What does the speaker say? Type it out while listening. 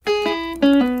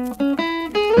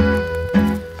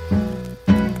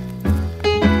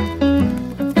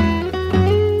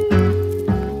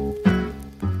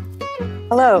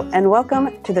Hello, and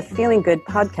welcome to the Feeling Good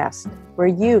podcast, where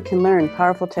you can learn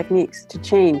powerful techniques to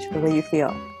change the way you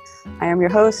feel. I am your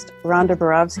host, Rhonda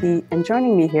Borowski, and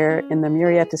joining me here in the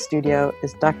Murrieta studio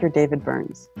is Dr. David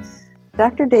Burns.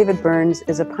 Dr. David Burns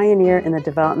is a pioneer in the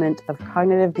development of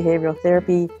cognitive behavioral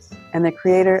therapy and the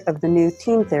creator of the new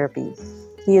TEAM therapy.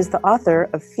 He is the author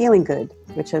of Feeling Good,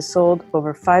 which has sold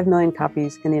over 5 million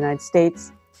copies in the United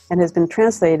States and has been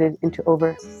translated into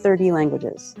over 30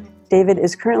 languages. David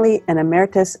is currently an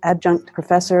emeritus adjunct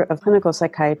professor of clinical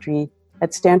psychiatry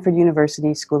at Stanford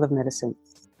University School of Medicine.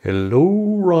 Hello,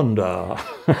 Rhonda.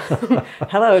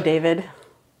 Hello, David.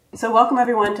 So welcome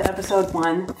everyone to episode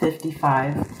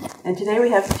 155. And today we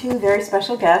have two very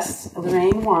special guests,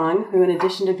 Lorraine Wong, who in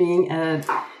addition to being a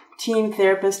team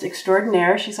therapist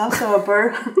extraordinaire, she's also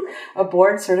a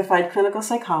board certified clinical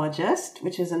psychologist,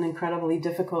 which is an incredibly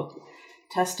difficult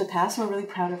test to pass. We're really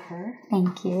proud of her.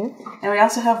 Thank you. And we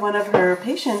also have one of her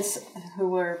patients who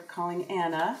we're calling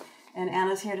Anna. And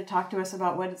Anna's here to talk to us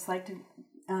about what it's like to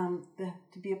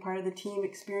be a part of the team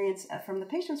experience from the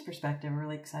patient's perspective. We're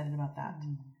really excited about that.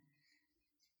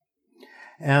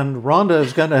 And Rhonda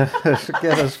is going to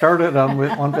get us started on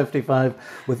 155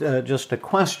 with just a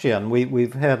question.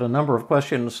 We've had a number of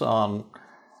questions on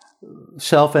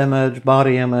self-image,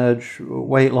 body image,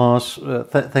 weight loss,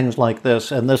 things like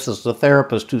this. And this is the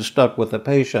therapist who's stuck with the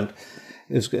patient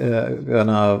is going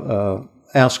to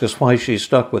ask us why she's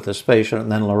stuck with this patient,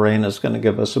 and then Lorraine is going to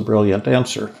give us a brilliant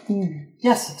answer.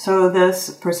 Yes, so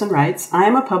this person writes, I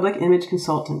am a public image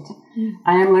consultant.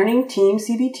 I am learning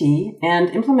TEAM-CBT and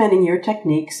implementing your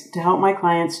techniques to help my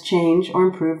clients change or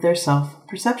improve their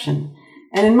self-perception.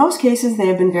 And in most cases, they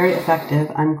have been very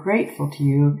effective. I'm grateful to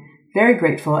you, very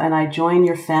grateful, and I join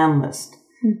your fan list.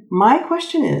 My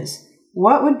question is,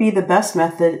 what would be the best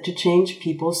method to change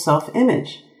people's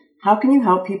self-image? How can you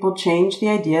help people change the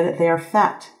idea that they are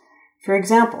fat? For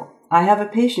example, I have a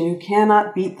patient who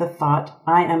cannot beat the thought,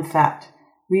 I am fat.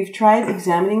 We've tried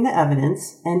examining the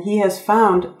evidence, and he has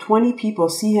found 20 people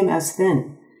see him as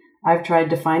thin. I've tried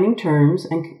defining terms,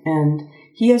 and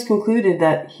he has concluded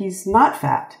that he's not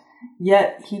fat.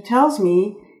 Yet he tells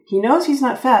me he knows he's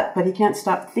not fat, but he can't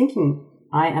stop thinking,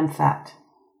 I am fat.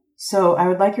 So I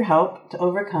would like your help to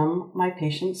overcome my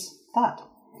patient's thought.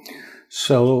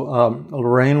 So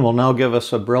Lorraine will now give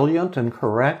us a brilliant and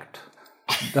correct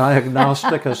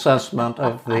diagnostic assessment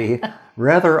of the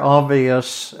rather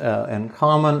obvious and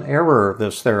common error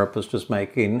this therapist is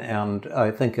making. And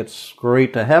I think it's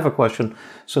great to have a question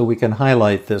so we can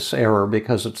highlight this error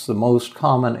because it's the most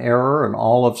common error in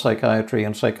all of psychiatry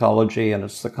and psychology, and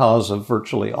it's the cause of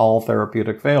virtually all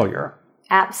therapeutic failure.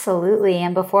 Absolutely.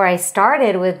 And before I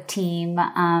started with TEAM,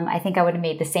 I think I would have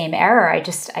made the same error.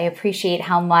 I appreciate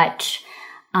how much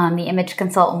the image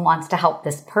consultant wants to help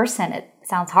this person. It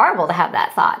sounds horrible to have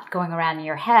that thought going around in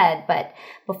your head. But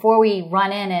before we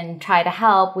run in and try to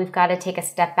help, we've got to take a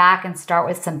step back and start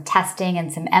with some testing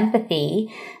and some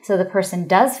empathy so the person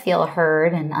does feel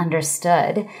heard and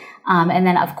understood. And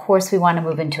then, of course, we want to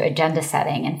move into agenda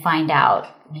setting and find out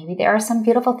maybe there are some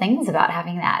beautiful things about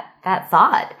having that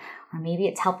thought. Or maybe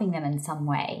it's helping them in some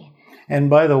way. And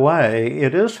by the way,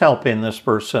 it is helping this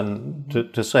person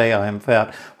to say, I am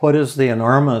fat. What is the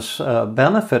enormous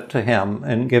benefit to him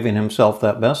in giving himself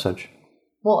that message?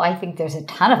 Well, I think there's a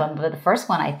ton of them. But the first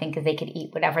one, I think, is they could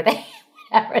eat whatever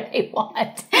they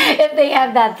want if they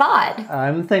have that thought.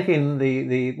 I'm thinking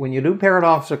when you do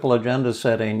paradoxical agenda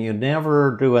setting, you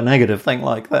never do a negative thing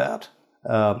like that.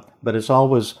 But it's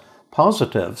always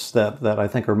positives that I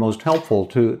think are most helpful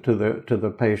to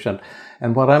the patient.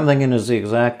 And what I'm thinking is the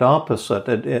exact opposite.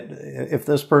 If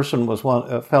this person was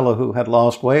a fellow who had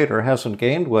lost weight or hasn't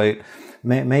gained weight,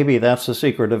 maybe that's the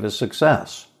secret of his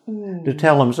success. To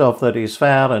tell himself that he's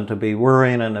fat and to be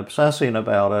worrying and obsessing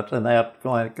about it, and that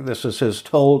this is his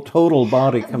total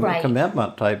body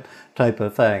commitment type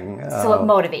of thing. So it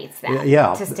motivates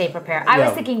them to stay prepared. I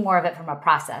was thinking more of it from a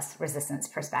process resistance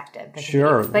perspective.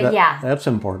 Sure, but that's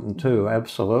important too.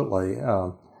 Absolutely.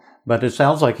 But it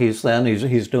sounds like he's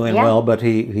doing well, but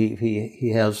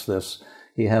he has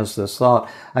this thought.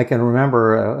 I can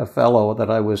remember a fellow that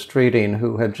I was treating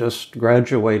who had just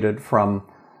graduated from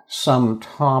some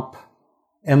top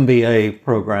MBA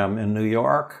program in New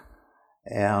York,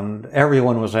 and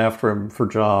everyone was after him for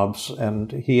jobs,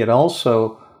 and he had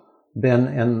also been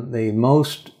in the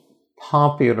most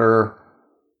popular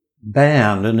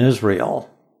band in Israel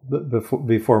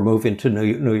before moving to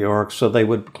New York. So they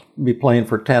would be playing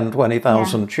for 10,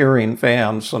 20,000 cheering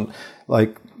fans. And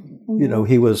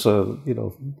he was a,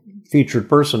 featured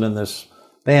person in this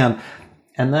band.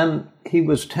 And then he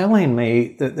was telling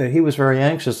me that he was very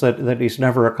anxious that he's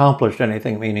never accomplished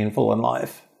anything meaningful in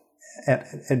life.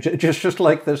 and just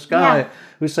like this guy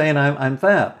who's saying I'm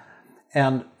fat,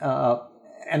 and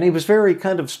he was very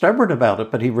kind of stubborn about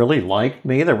it, but he really liked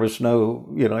me. There was no,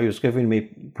 he was giving me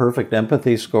perfect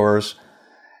empathy scores,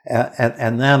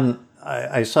 and then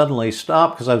I suddenly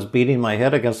stopped because I was beating my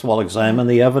head against the wall. Examine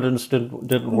the evidence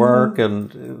didn't work, and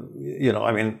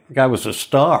the guy was a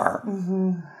star.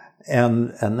 Mm-hmm.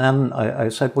 And then I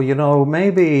said, well,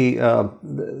 maybe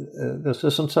this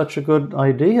isn't such a good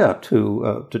idea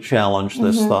to challenge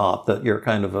this mm-hmm. thought that you're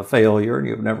kind of a failure and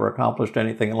you've never accomplished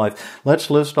anything in life.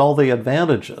 Let's list all the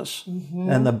advantages mm-hmm.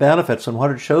 and the benefits and what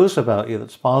it shows about you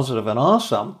that's positive and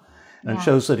awesome. And it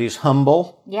shows that he's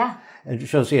humble. Yeah. It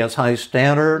shows he has high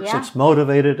standards. Yeah. It's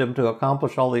motivated him to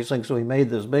accomplish all these things. So he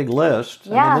made this big list.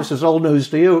 Yeah. I mean, this is old news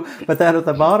to you. But then at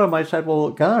the bottom, I said,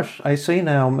 well, gosh, I see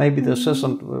now maybe this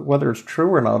isn't, whether it's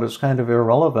true or not, is kind of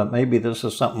irrelevant. Maybe this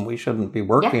is something we shouldn't be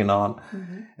working on.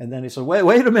 Mm-hmm. And then he said,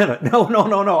 wait a minute. No.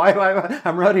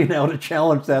 I'm ready now to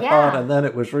challenge that thought. And then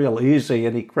it was real easy.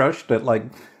 And he crushed it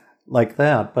like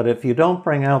that. But if you don't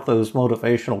bring out those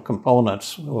motivational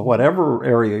components, whatever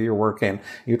area you're working,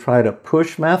 you try to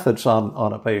push methods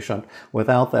on a patient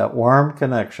without that warm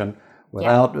connection,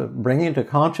 without bringing to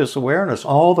conscious awareness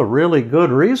all the really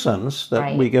good reasons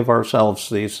that we give ourselves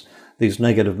these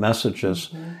negative messages.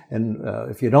 Mm-hmm. And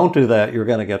if you don't do that, you're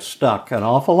going to get stuck an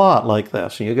awful lot like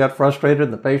this. And you get frustrated,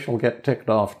 and the patient will get ticked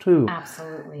off too.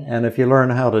 Absolutely. And if you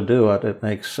learn how to do it, it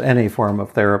makes any form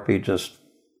of therapy just,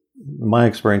 in my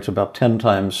experience, about 10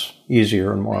 times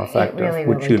easier and more effective, really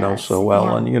which you know so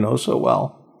well and you know so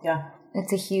well. Yeah.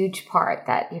 It's a huge part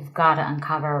that you've got to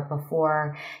uncover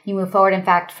before you move forward. In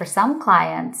fact, for some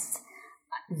clients,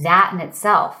 that in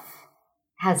itself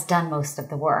has done most of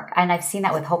the work. And I've seen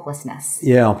that with hopelessness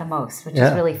the most, which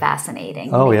is really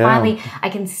fascinating. Oh, finally, I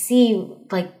can see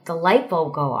like the light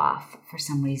bulb go off for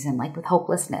some reason, like with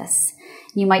hopelessness.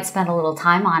 You might spend a little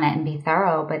time on it and be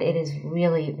thorough, but it is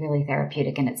really, really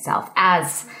therapeutic in itself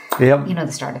as, the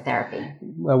start of therapy.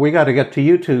 Well, we got to get to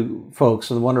you two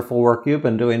folks and the wonderful work you've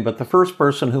been doing. But the first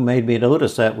person who made me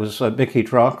notice that was Mickey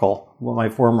Trockle, my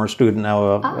former student, now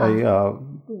a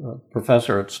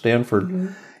professor at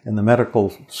Stanford in the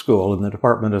medical school in the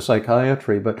Department of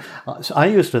Psychiatry. But I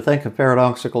used to think of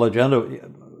paradoxical agenda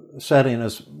setting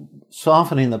as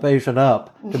softening the patient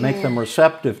up to make them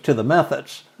receptive to the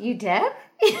methods. You did?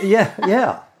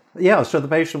 Yeah. So the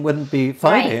patient wouldn't be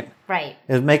fighting. Right.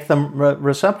 And make them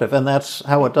receptive. And that's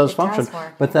how it does function.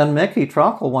 But then Mickey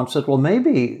Trockle once said, well,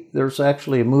 maybe there's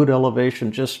actually a mood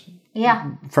elevation just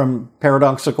from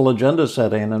paradoxical agenda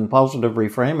setting and positive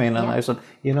reframing. And I said,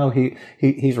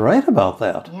 he's right about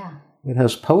that. Yeah. It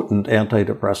has potent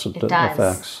antidepressant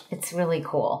effects. It's really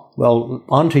cool. Well,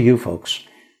 on to you folks.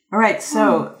 All right,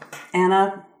 so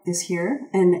Anna is here,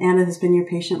 and Anna has been your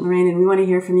patient, Lorraine, and we want to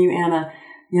hear from you, Anna.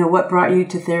 What brought you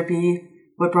to therapy,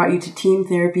 what brought you to team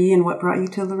therapy, and what brought you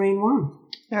to Lorraine Wong?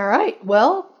 All right,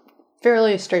 well,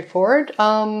 fairly straightforward.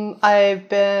 I've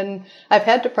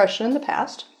had depression in the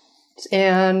past,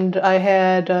 and I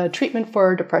had treatment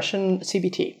for depression,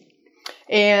 CBT.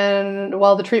 And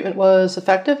while the treatment was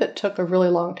effective, it took a really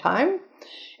long time.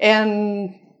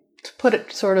 And to put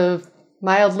it sort of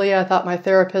mildly, I thought my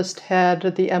therapist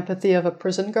had the empathy of a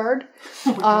prison guard.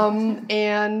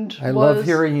 And I love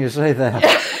hearing you say that.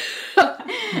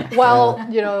 Well,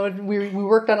 we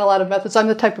worked on a lot of methods. I'm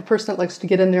the type of person that likes to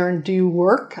get in there and do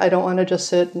work. I don't want to just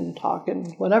sit and talk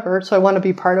and whatever. So I want to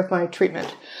be part of my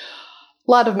treatment.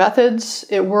 A lot of methods.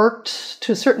 It worked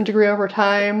to a certain degree over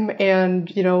time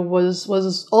and,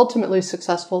 was ultimately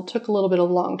successful. It took a little bit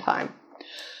of a long time.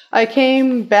 I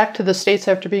came back to the States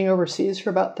after being overseas for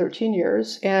about 13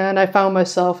 years, and I found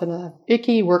myself in a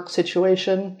icky work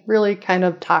situation, really kind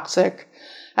of toxic.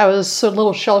 I was a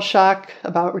little shell-shocked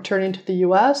about returning to the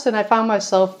U.S., and I found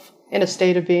myself in a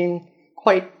state of being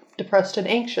quite depressed and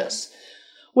anxious,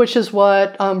 which is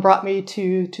what brought me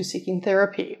to seeking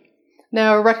therapy.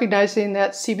 Now, recognizing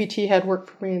that CBT had worked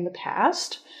for me in the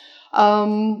past,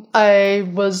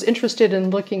 I was interested in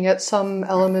looking at some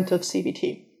element of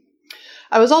CBT.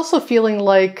 I was also feeling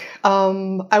like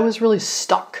I was really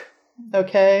stuck,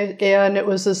 okay? And it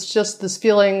was just this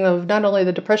feeling of not only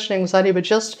the depression and anxiety, but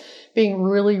just being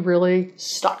really, really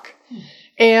stuck.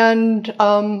 And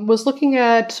was looking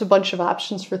at a bunch of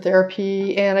options for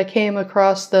therapy, and I came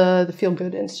across the Feel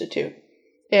Good Institute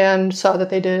and saw that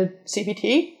they did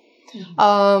CBT.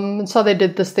 And so they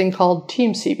did this thing called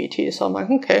TEAM-CBT. So I'm like,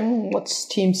 okay, what's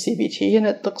TEAM-CBT? And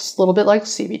it looks a little bit like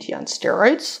CBT on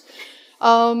steroids.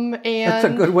 And that's a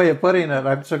good way of putting it.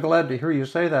 I'm so glad to hear you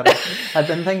say that. I've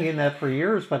been thinking that for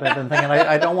years, but I've been thinking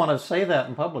I don't want to say that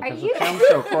in public because it sounds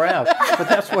so crass. But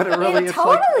that's what it really is. It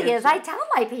totally is. I tell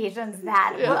my patients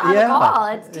that on the call.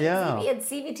 It's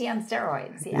CBT on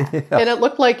steroids. Yeah. And it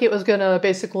looked like it was going to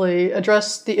basically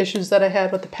address the issues that I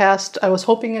had with the past. I was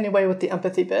hoping anyway with the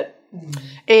empathy bit.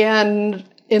 And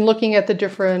in looking at the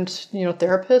different,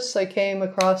 therapists, I came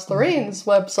across Lorraine's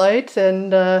website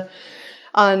and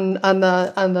on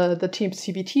the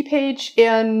TEAM-CBT page,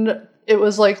 and it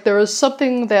was like there was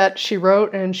something that she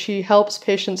wrote, and she helps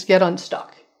patients get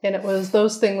unstuck. And it was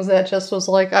those things that just was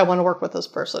like, I want to work with this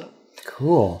person.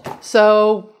 Cool.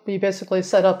 So we basically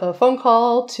set up a phone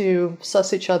call to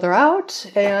suss each other out,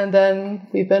 and then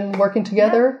we've been working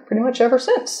together pretty much ever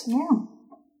since. Yeah.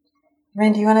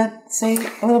 Lorraine, do you want to say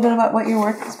a little bit about what your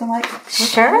work has been like?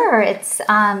 Sure.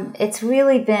 It's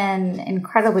really been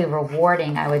incredibly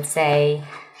rewarding, I would say.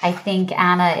 I think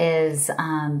Anna is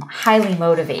highly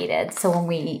motivated. So when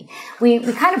we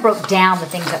kind of broke down the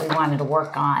things that we wanted to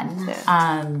work on.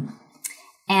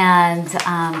 And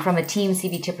from a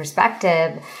TEAM-CBT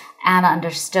perspective, Anna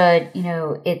understood,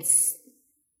 it's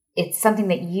something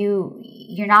that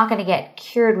you're not going to get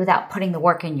cured without putting the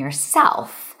work in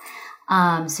yourself.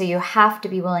 So you have to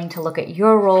be willing to look at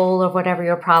your role of whatever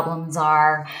your problems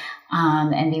are,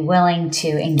 and be willing to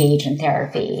engage in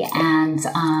therapy. And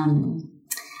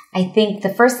I think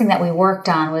the first thing that we worked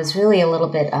on was really a little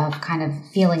bit of kind of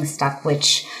feeling stuck,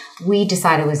 which we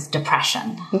decided was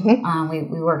depression. We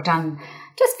worked on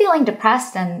just feeling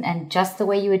depressed and just the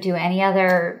way you would do any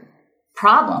other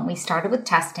problem. We started with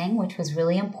testing, which was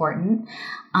really important.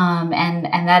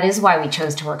 And that is why we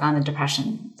chose to work on the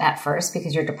depression at first,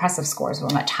 because your depressive scores were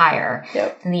much higher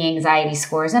than the anxiety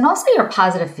scores. And also your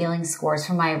positive feeling scores,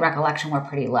 from my recollection, were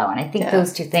pretty low. And I think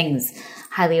those two things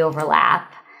highly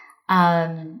overlap.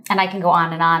 And I can go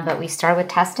on, but we started with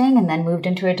testing and then moved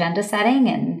into agenda setting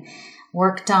and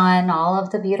worked on all of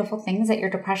the beautiful things that your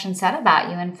depression said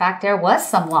about you. In fact, there was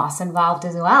some loss involved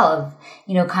as well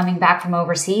of, coming back from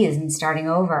overseas and starting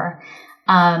over.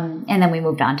 And then we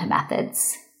moved on to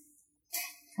methods.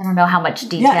 I don't know how much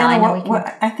detail I know.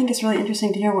 I think it's really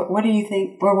interesting to hear. What do you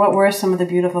think, or what were some of the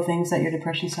beautiful things that your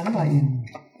depression said about you?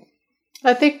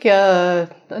 I think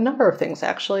a number of things,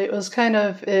 actually.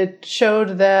 It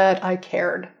showed that I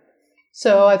cared.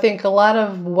 So I think a lot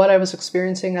of what I was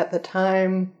experiencing at the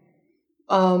time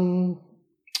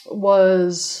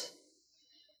was,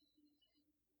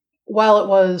 while it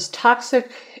was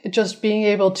toxic, just being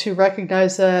able to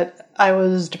recognize that I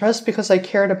was depressed because I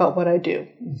cared about what I do.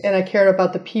 And I cared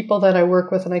about the people that I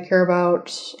work with, and I care about,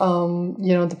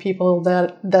 the people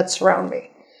that surround me.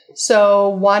 So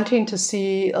wanting to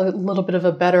see a little bit of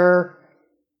a better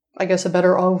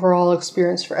overall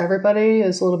experience for everybody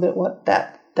is a little bit what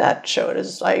that showed,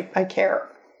 is I care.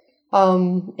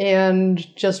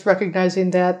 And just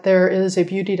recognizing that there is a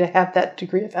beauty to have that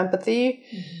degree of empathy.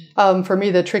 For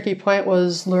me, the tricky point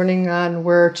was learning on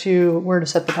where to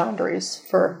set the boundaries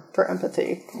for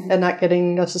empathy, and not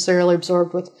getting necessarily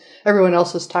absorbed with everyone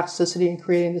else's toxicity and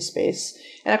creating the space,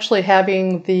 and actually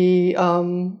having the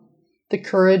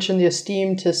courage and the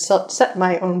esteem to set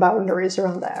my own boundaries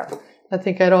around that. I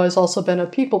think I'd always also been a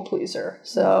people pleaser.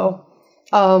 So,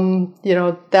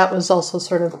 that was also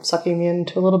sort of sucking me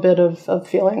into a little bit of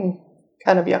feeling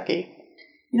kind of yucky.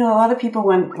 A lot of people,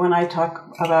 when I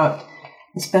talk about,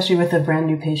 especially with a brand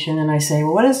new patient, and I say,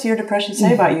 well, what does your depression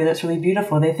say about you that's really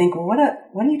beautiful? They think, well, what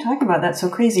are you talking about? That's so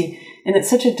crazy. And it's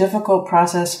such a difficult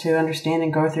process to understand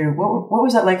and go through. What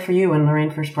was that like for you when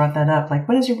Lorraine first brought that up? Like,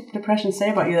 what does your depression say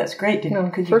about you that's great?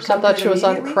 First I thought she was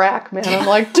on crack, man. I'm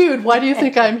like, dude, why do you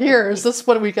think I'm here? Is this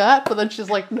what we got? But then she's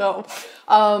like, no.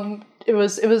 It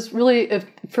was really,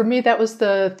 for me, that was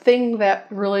the thing that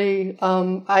really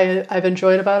I've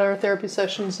enjoyed about our therapy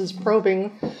sessions, is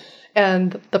probing.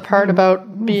 And the part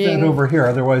about being... That over here,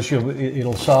 otherwise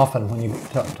it'll soften when you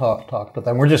talk to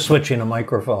them. We're just switching a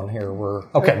microphone here.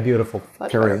 Okay, beautiful.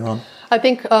 Carry on. I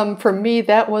think for me,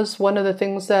 that was one of the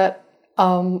things that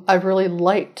I really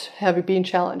liked, being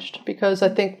challenged, because I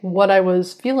think what I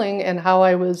was feeling and how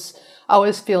I was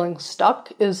always feeling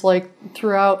stuck is like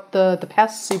throughout the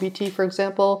past CBT, for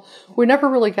example, we never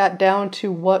really got down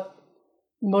to what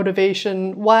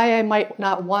motivation, why I might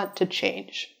not want to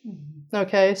change.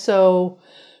 Okay, so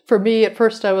for me, at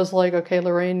first I was like, okay,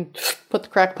 Lorraine, put the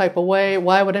crack pipe away.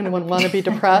 Why would anyone want to be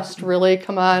depressed? Really?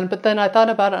 Come on. But then I thought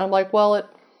about it, and I'm like, well,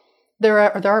 there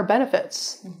are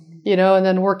benefits, and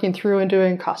then working through and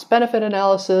doing cost-benefit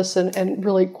analysis and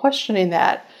really questioning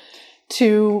that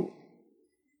to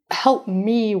help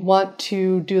me want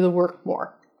to do the work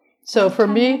more. So for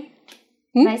me,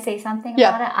 Can I say something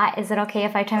about it? Is it okay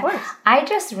if I try? I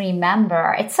just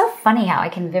remember, it's so funny how I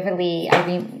can vividly,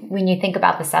 when you think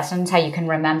about the sessions, how you can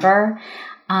remember.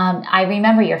 I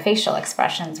remember your facial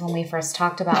expressions when we first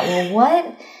talked about,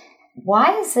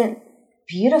 why is it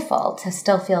beautiful to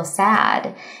still feel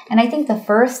sad? And I think the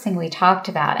first thing we talked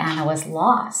about, Anna, was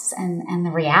loss and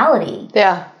the reality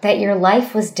that your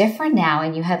life was different now,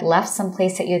 and you had left some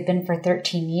place that you had been for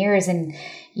 13 years, and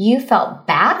you felt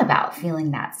bad about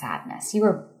feeling that sadness. You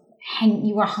were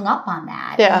hung up on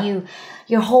that. Yeah. And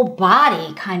your whole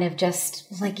body kind of just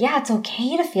was like, yeah, it's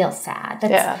okay to feel sad.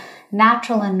 That's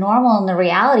natural and normal, and the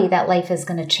reality that life is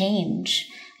going to change.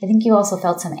 I think you also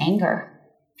felt some anger.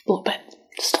 A little bit.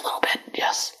 Just a little bit,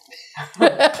 yes.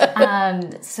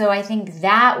 So I think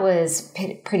that was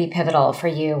pretty pivotal for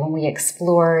you when we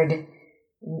explored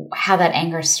how that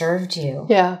anger served you.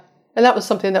 Yeah. And that was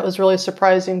something that was really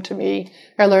surprising to me.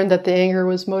 I learned that the anger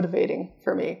was motivating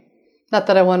for me. Not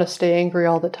that I want to stay angry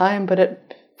all the time, but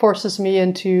it forces me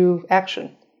into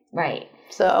action. Right.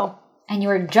 So. And you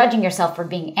were judging yourself for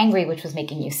being angry, which was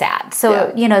making you sad.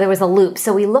 So, there was a loop.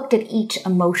 So we looked at each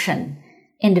emotion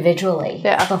individually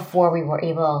before we were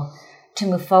able to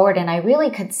move forward. And I really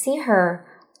could see her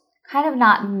kind of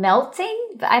not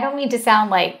melting. I don't mean to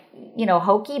sound like,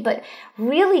 hokey, but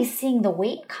really seeing the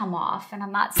weight come off. And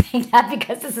I'm not saying that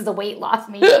because this is a weight loss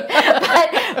meeting,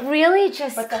 but really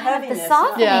just but kind of the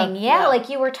softening. Like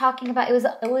you were talking about, it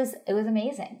was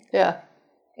amazing. Yeah.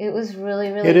 It was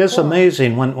really, really It is cool.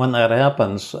 amazing when that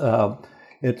happens.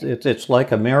 It's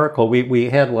like a miracle. We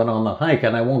had one on the hike,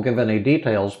 and I won't give any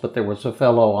details, but there was a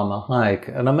fellow on the hike,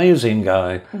 an amazing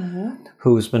guy,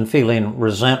 who's been feeling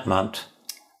resentment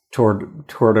toward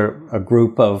a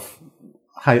group of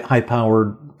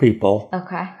high-powered people.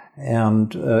 Okay.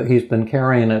 And he's been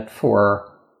carrying it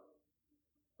for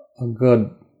a good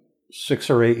 6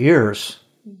 or 8 years.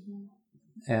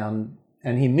 And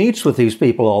he meets with these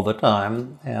people all the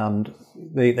time, and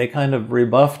they kind of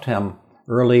rebuffed him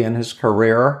early in his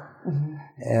career,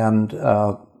 and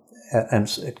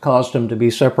it caused him to be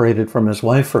separated from his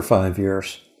wife for 5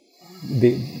 years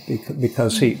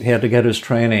because he had to get his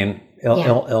training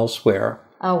elsewhere.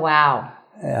 Oh, wow.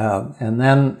 And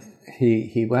then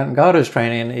he went and got his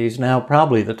training. He's now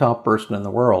probably the top person in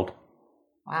the world.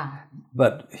 Wow.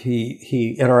 But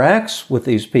he interacts with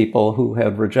these people who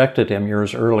had rejected him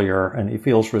years earlier, and he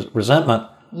feels resentment.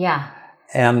 Yeah.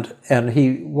 And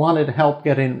he wanted help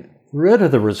getting rid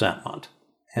of the resentment.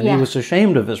 And he was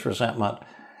ashamed of his resentment.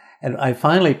 And I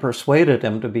finally persuaded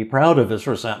him to be proud of his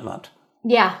resentment.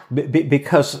 Yeah.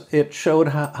 Because it showed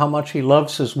how much he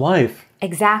loves his wife.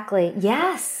 Exactly.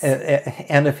 Yes.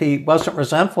 And if he wasn't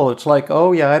resentful, it's like,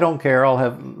 oh yeah, I don't care.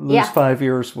 I'll lose 5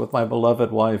 years with my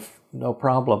beloved wife. No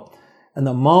problem. And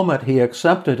the moment he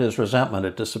accepted his resentment,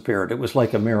 it disappeared. It was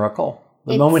like a miracle.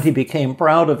 The moment he became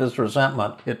proud of his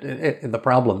resentment, the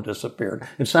problem disappeared.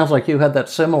 It sounds like you had that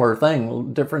similar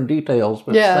thing, different details,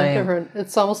 but same. Different.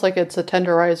 It's almost like it's a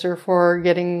tenderizer for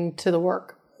getting to the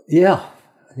work. Yeah.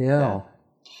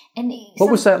 And what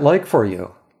was that like for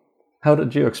you? How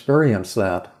did you experience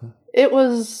that? It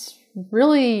was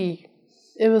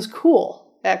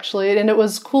cool, actually. And it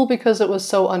was cool because it was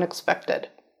so unexpected.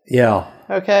 Yeah.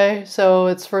 Okay. So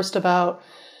it's first about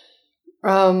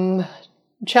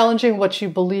challenging what you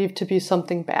believe to be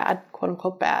something bad, quote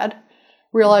unquote bad,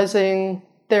 realizing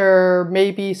there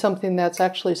may be something that's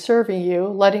actually serving you,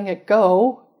 letting it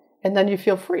go, and then you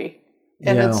feel free.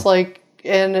 And it's like,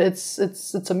 and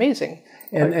it's amazing.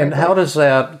 And how does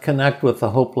that connect with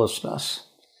the hopelessness?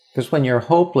 Because when you're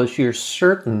hopeless, you're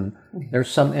certain there's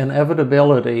some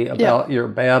inevitability about your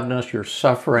badness, your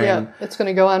suffering. Yeah, it's going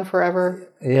to go on forever.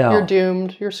 Yeah. You're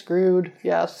doomed. You're screwed.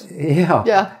 Yes. Yeah.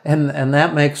 Yeah. And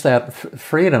that makes that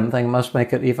freedom thing must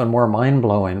make it even more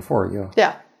mind-blowing for you.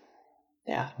 Yeah.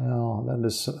 Yeah. Well, that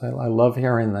is, I love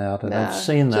hearing that. And I've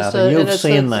seen that. And you've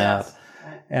seen that. Yes.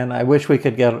 And I wish we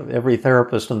could get every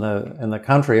therapist in the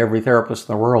country, every therapist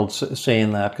in the world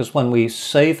seeing that. Because when we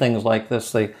say things like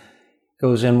this, they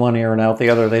goes in one ear and out the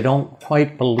other. They don't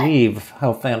quite believe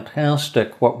how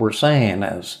fantastic what we're saying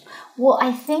is. Well,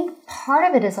 I think part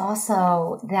of it is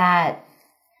also that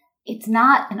it's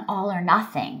not an all or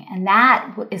nothing. And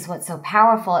that is what's so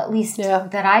powerful, at least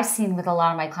that I've seen with a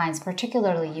lot of my clients,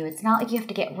 particularly you. It's not like you have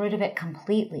to get rid of it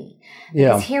completely.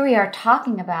 Because here we are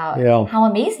talking about how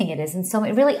amazing it is. And so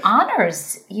it really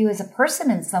honors you as a person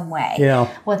in some way. Yeah.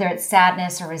 Whether it's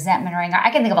sadness or resentment or anger.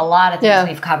 I can think of a lot of things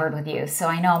we've covered with you. So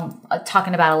I know I'm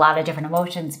talking about a lot of different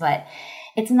emotions, but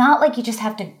it's not like you just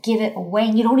have to give it away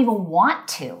and you don't even want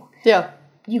to. Yeah.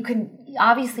 you can,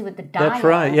 obviously with the dial. That's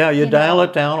right. Yeah, you dial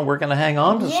it down, and we're going to hang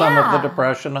on to some of the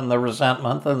depression and the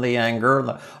resentment and the anger and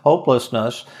the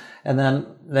hopelessness. And then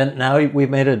now we've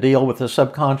made a deal with the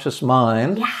subconscious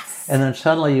mind. Yes. And then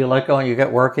suddenly you let go and you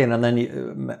get working, and then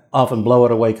you often blow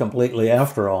it away completely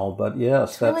after all. But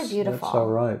yes, that's really beautiful. That's so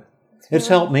right. It's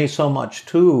helped me so much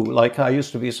too. Like I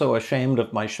used to be so ashamed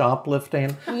of my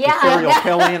shoplifting, the serial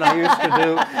killing I used to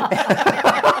do.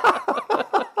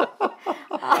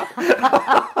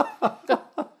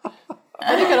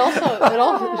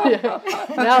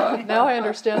 I think now I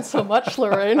understand so much,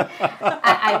 Lorraine.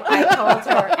 I told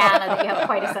her, Anna, that you have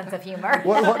quite a sense of humor.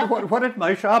 What did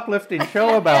my shoplifting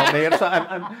show about me?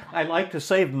 I like to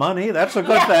save money. That's a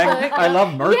good thing. I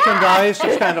love merchandise.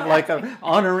 It's kind of like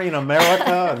honoring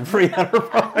America and free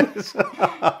enterprise.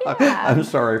 I'm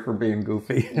sorry for being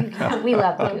goofy. We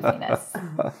love the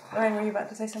goofiness. Lorraine, were you about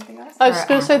to say something else? I was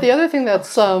going to say the other thing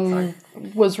that's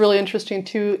was really interesting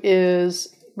too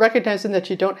is recognizing that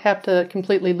you don't have to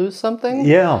completely lose something.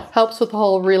 Yeah. Helps with the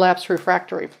whole relapse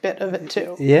refractory bit of it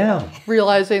too. Yeah.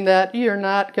 Realizing that you're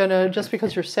not going to, just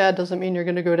because you're sad doesn't mean you're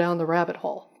going to go down the rabbit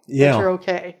hole. Yeah. That you're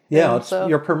okay. Yeah,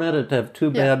 you're permitted to have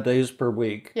 2 bad days per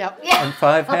week. And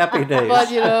 5 happy days.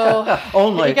 But,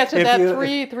 only you get to that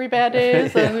three bad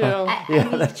days. And, Yeah,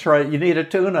 that's right. You need a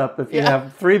tune-up if you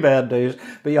have 3 bad days,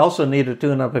 but you also need a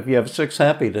tune-up if you have 6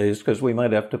 happy days, because we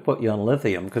might have to put you on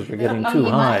lithium because you're getting too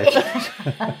high.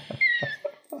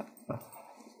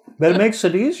 But it makes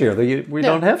it easier. We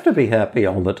don't have to be happy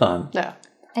all the time. Yeah.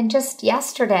 And just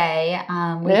yesterday,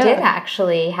 we did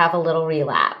actually have a little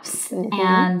relapse.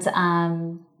 And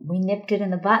we nipped it in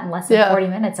the butt in less than 40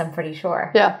 minutes, I'm pretty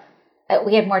sure. Yeah.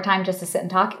 We had more time just to sit and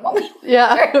talk. It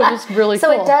was really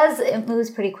so cool. It moves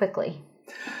pretty quickly.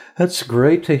 That's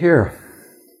great to hear.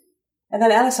 And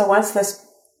then Anna, so once this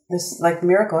like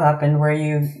miracle happened where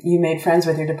you made friends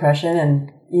with your depression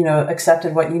and,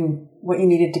 accepted what you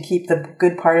needed to keep the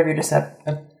good part of your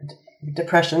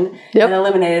depression and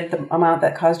eliminated the amount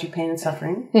that caused you pain and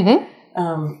suffering.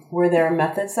 Were there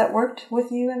methods that worked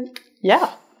with you?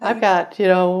 I've got,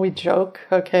 we joke,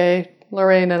 okay,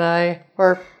 Lorraine and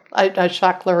I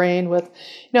shocked Lorraine with,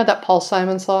 that Paul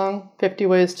Simon song, 50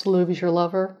 Ways to Lose Your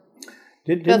Lover.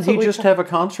 Didn't he just have a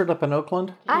concert up in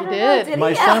Oakland? He did.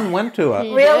 My son went to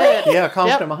it. Really? Yeah, it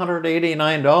cost him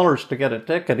 $189 to get a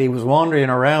ticket. He was wandering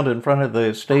around in front of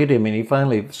the stadium, and he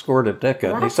finally scored a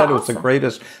ticket. That's he said it was awesome. the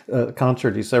greatest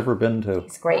concert he's ever been to.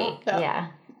 It's great. Yeah.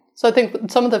 So I think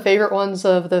some of the favorite ones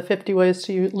of the 50 Ways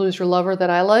to Lose Your Lover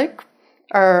that I like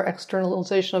are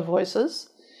externalization of voices.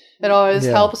 It always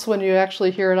helps when you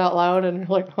actually hear it out loud and you're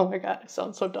like, oh my God, I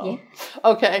sound so dumb.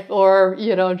 Okay. Or,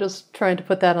 just trying to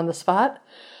put that on the spot.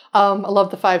 I love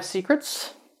the 5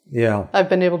 secrets. Yeah. I've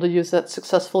been able to use that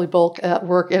successfully both at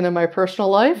work and in my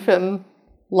personal life and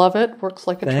love it. Works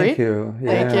like a treat. Thank you.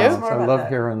 Thank you. I love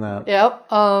hearing that. Yep.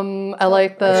 I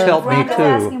like the... It's helped me Rhonda's too.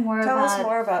 asking more Tell us about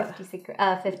more about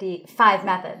 55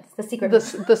 methods. The secret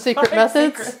the secret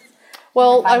methods. secrets.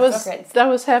 Well, The 5 I secrets.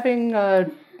 was having...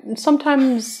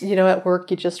 sometimes, at work,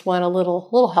 you just want a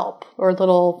little help or a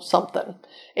little something.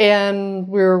 And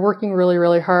we're working really,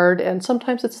 really hard. And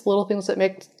sometimes it's little things that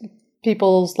make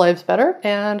people's lives better.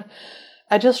 And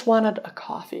I just wanted a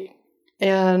coffee.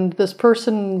 And this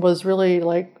person was really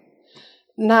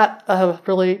not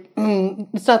really,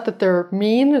 it's not that they're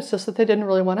mean. It's just that they didn't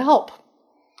really want to help.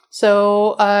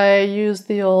 So I used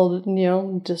the old,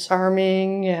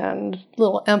 disarming and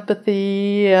little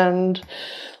empathy and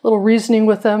little reasoning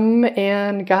with them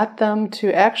and got them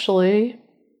to actually,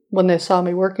 when they saw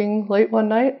me working late one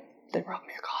night, they brought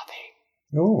me a coffee.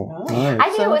 Oh, nice. I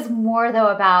think it was more, though,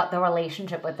 about the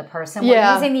relationship with the person.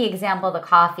 We're using the example of the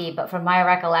coffee, but from my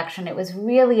recollection, it was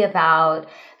really about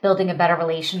building a better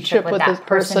relationship with that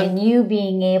person and you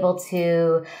being able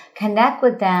to connect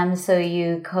with them so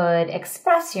you could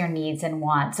express your needs and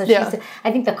wants. So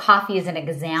I think the coffee is an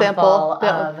example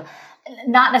of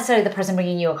not necessarily the person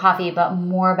bringing you a coffee, but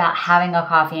more about having a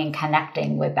coffee and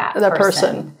connecting with that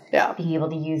person. Yeah. Being able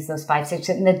to use those 5 secrets.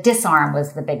 And the disarm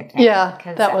was the big thing. Yeah,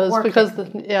 that was because,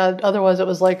 otherwise it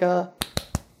was like a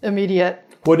immediate.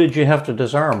 What did you have to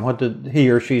disarm? What did he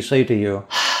or she say to you?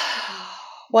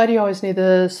 Why do you always need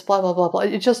this? Blah, blah, blah, blah.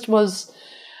 It just was,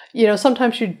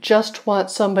 sometimes you just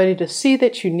want somebody to see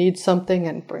that you need something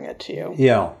and bring it to you.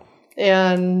 Yeah.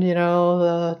 And,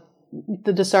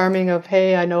 the disarming of,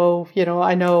 hey, I know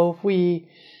we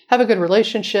have a good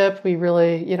relationship. We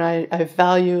really, I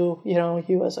value,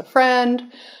 you as a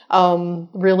friend.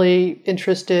 Really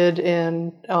interested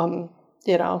in,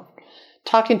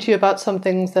 talking to you about some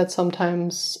things that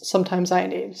sometimes I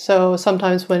need. So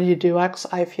sometimes when you do X,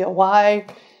 I feel Y.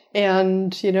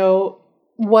 And,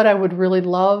 what I would really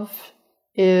love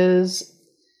is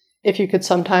if you could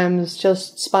sometimes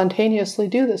just spontaneously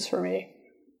do this for me.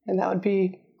 And that would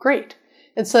be great.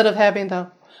 Instead of having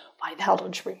why the hell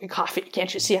don't you bring me coffee?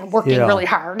 Can't you see I'm working really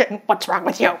hard? And what's wrong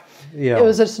with you? Yeah. It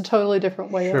was just a totally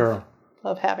different way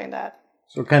of having that.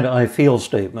 So kind of I feel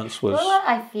statements was... Well,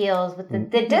 I feels with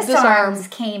the disarms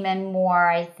came in more,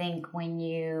 I think, when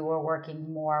you were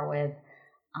working more with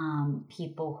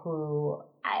people who,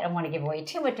 I don't want to give away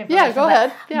too much information, yeah, go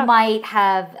ahead. Yeah. Might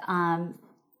have,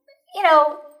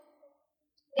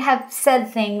 have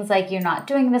said things like you're not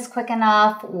doing this quick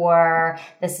enough, or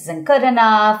this isn't good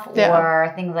enough,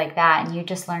 or things like that. And you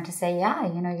just learn to say, you're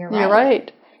right. You're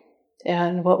right.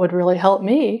 And what would really help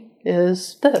me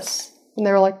is this. And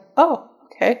they were like, oh,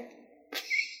 okay.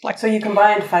 So you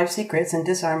combined 5 secrets and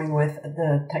disarming with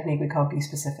the technique we call be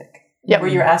specific. Yep. Where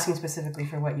you're asking specifically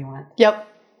for what you want. Yep.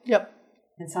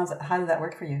 It sounds like, how did that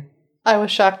work for you? I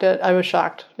was shocked.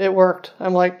 It worked.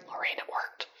 I'm like, Lorraine, it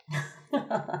worked.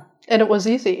 And it was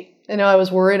easy. I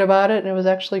was worried about it, and it was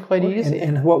actually quite easy.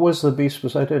 And what was the be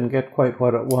specific? I didn't get quite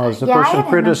what it was. The person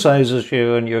criticizes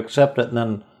you, and you accept it,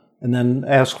 and then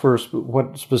ask for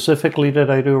what specifically did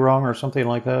I do wrong, or something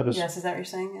like that. Yes, is that what you're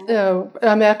saying? No,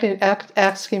 I'm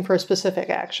asking for a specific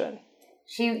action.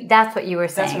 That's what you were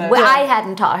saying. I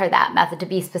hadn't taught her that method to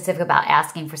be specific about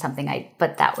asking for something.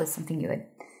 But that was something you had.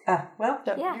 I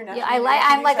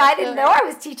didn't know I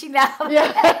was teaching that.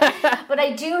 Yeah. But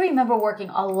I do remember working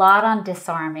a lot on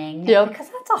disarming because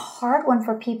that's a hard one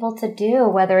for people to do,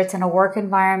 whether it's in a work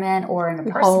environment or in a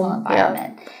personal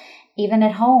environment. Yeah. Even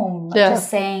at home, just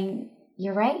saying,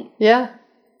 you're right. Yeah.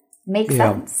 Makes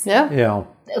sense. Yeah.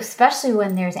 Especially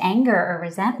when there's anger or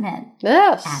resentment.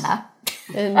 Yes. Anna.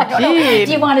 Indeed.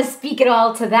 Do you want to speak at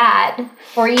all to that?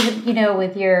 Or even,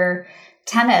 with your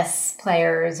tennis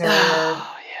players or...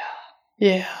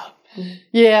 Yes.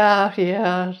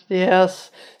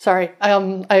 Sorry.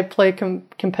 I play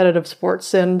competitive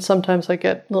sports, and sometimes I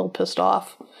get a little pissed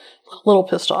off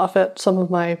at some of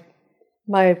my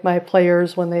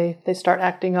players when they start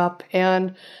acting up.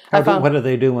 And what do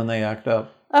they do when they act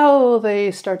up? Oh,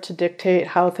 they start to dictate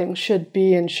how things should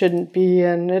be and shouldn't be,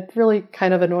 and it really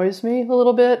kind of annoys me a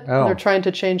little bit. Oh. They're trying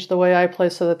to change the way I play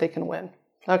so that they can win.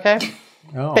 Okay?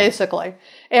 Basically.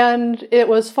 And it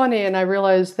was funny, and I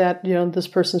realized that, this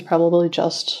person's probably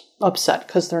just upset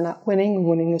because they're not winning.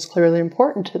 Winning is clearly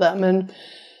important to them. And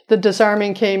the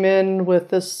disarming came in with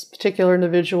this particular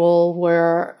individual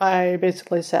where I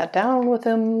basically sat down with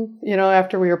him,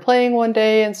 after we were playing one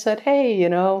day and said, hey,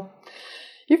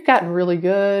 you've gotten really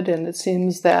good, and it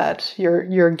seems that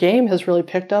your game has really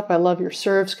picked up. I love your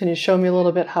serves. Can you show me a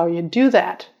little bit how you do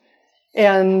that?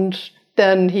 And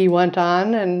then he went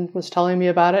on and was telling me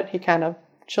about it. He kind of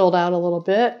chilled out a little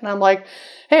bit. And I'm like,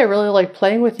 hey, I really like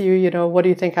playing with you. What do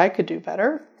you think I could do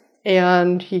better?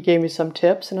 And he gave me some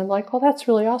tips. And I'm like, well, that's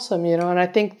really awesome. And I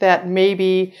think that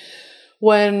maybe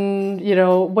when,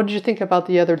 what did you think about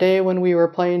the other day when we were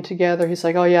playing together? He's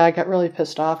like, oh, yeah, I got really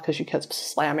pissed off because you kept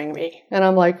slamming me. And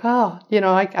I'm like, oh,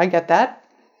 I get that.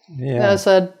 Yeah. And I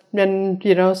said,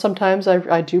 and, sometimes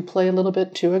I do play a little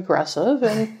bit too aggressive.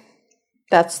 And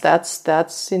that's,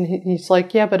 and he's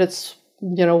like, yeah, but it's,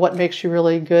 what makes you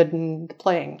really good in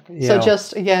playing. Yeah. So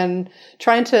just, again,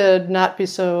 trying to not be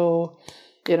so,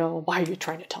 why are you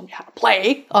trying to tell me how to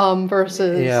play?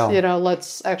 Versus,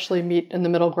 let's actually meet in the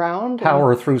middle ground.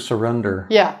 Power through surrender.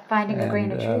 Yeah. Finding the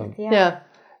grain of truth.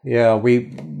 Yeah,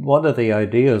 one of the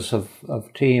ideas of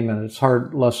TEAM, and it's a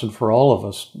hard lesson for all of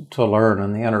us to learn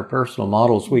in the interpersonal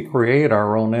models, we create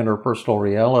our own interpersonal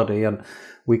reality, and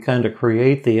we kind of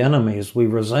create the enemies we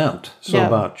resent so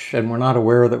much, and we're not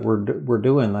aware that we're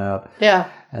doing that. Yeah.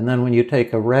 And then when you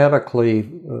take a radically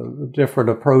different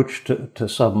approach to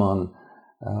someone,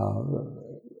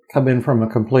 come in from a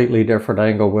completely different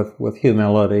angle with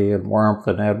humility and warmth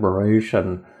and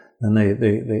admiration, then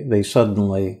they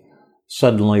suddenly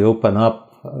open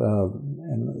up.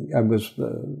 And I was,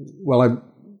 I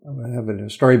have a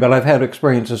story, but I've had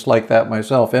experiences like that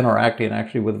myself, interacting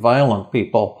actually with violent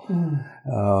people,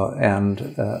 and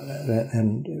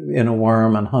in a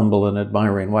warm and humble and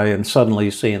admiring way, and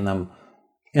suddenly seeing them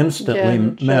instantly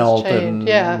melt and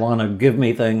want to give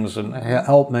me things and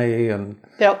help me, and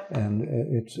that's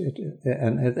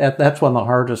one of the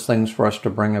hardest things for us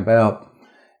to bring about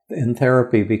in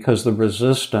therapy, because the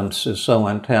resistance is so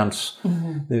intense,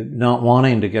 not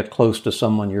wanting to get close to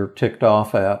someone you're ticked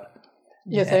off at.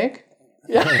 You think?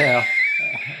 Preaching to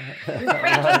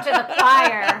the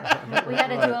choir. We had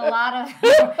to do a lot of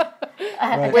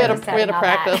Right. We had to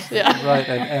practice. Yeah. Right,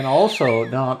 and also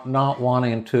not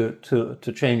wanting to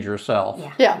change yourself.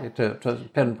 Yeah. To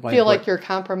pinpoint. Feel like you're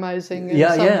compromising.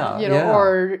 In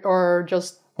or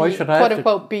just quote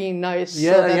unquote being nice.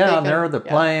 And they're the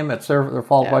blame. It's their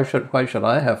fault. Yeah. Why should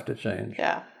I have to change?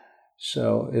 Yeah.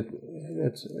 So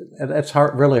it's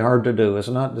really hard to do,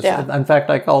 isn't it? In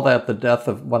fact, I call that the death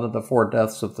of one of the 4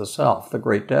 deaths of the self, the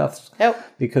great deaths.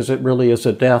 Yep. Because it really is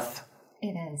a death.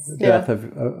 It is. The death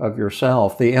of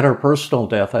yourself. The interpersonal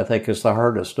death, I think, is the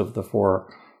hardest of the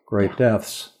 4 great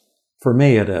deaths. For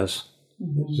me, it is.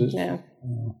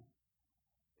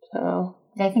 So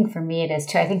I think for me it is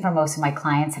too. I think for most of my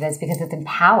clients it is because it's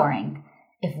empowering.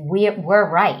 If we're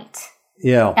right.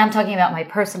 Yeah. I'm talking about my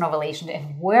personal relationship.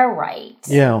 If we're right.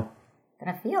 Yeah.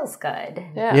 Then it feels good.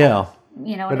 Yeah.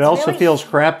 But it also really feels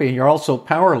crappy, and you're also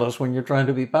powerless when you're trying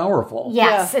to be powerful.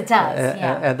 Yes, it does.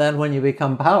 And then when you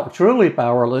become truly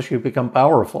powerless, you become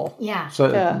powerful. Yeah.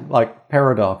 So like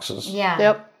paradoxes. Yeah.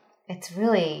 Yep. It's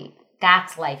really,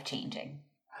 that's life-changing.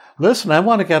 Listen, I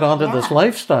want to get onto this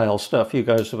lifestyle stuff you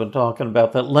guys have been talking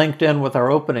about that linked in with our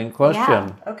opening question.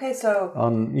 Yeah. Okay, so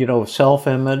on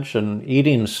self-image and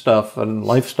eating stuff and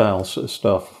lifestyle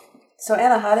stuff. So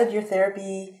Anna, how did your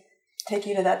therapy take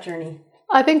you to that journey?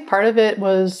 I think part of it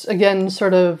was, again,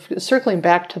 sort of circling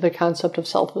back to the concept of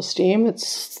self-esteem.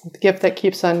 It's the gift that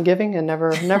keeps on giving and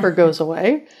never goes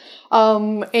away.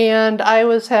 And I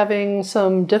was having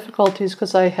some difficulties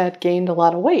because I had gained a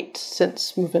lot of weight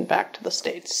since moving back to the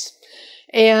States.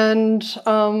 And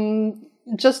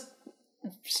just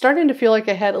starting to feel like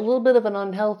I had a little bit of an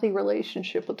unhealthy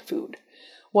relationship with food.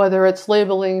 Whether it's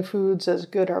labeling foods as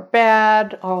good or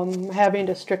bad, having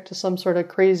to stick to some sort of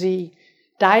crazy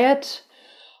diet,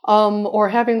 or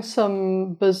having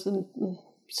some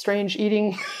strange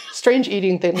eating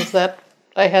things that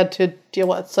I had to deal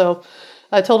with. So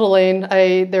I told Elaine,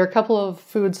 there are a couple of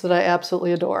foods that I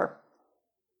absolutely adore.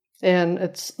 And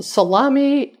it's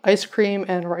salami, ice cream,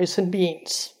 and rice and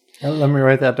beans. Let me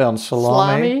write that down.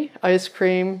 Salami, ice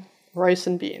cream, rice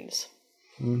and beans.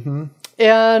 Mm-hmm.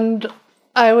 And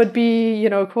I would be,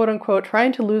 quote unquote,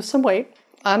 trying to lose some weight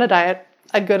on a diet.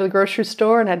 I'd go to the grocery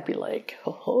store and I'd be like,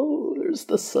 oh, there's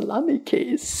the salami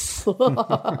case. And,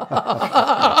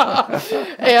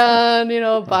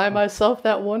 buy myself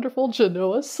that wonderful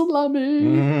Genoa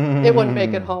salami. It wouldn't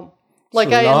make it home.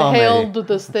 Like salami. I inhaled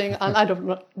this thing. I don't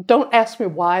know. Don't ask me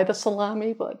why the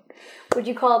salami, but. Would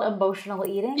you call it emotional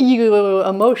eating?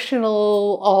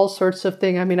 Emotional, all sorts of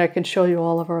things. I mean, I can show you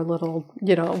all of our little,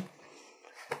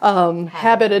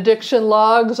 habit addiction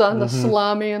logs on the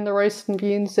salami and the rice and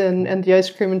beans and the ice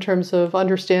cream in terms of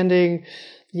understanding,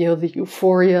 the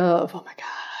euphoria of, oh my God,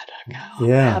 I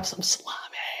want to have some salami.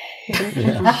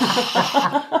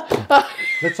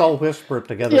 Let's all whisper it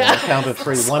together. Yeah. Count of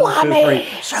 3. Salami. 1, 2, 3.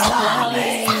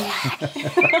 Salami.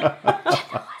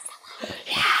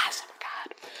 Yes,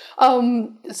 oh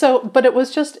my God. But it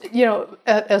was just,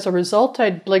 as a result,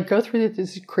 I'd go through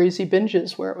these crazy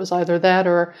binges where it was either that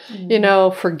or,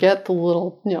 forget the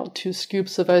little, 2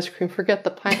 scoops of ice cream, forget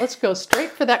the pint. Let's go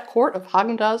straight for that quart of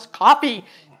Haagen-Dazs coffee.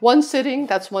 1 sitting,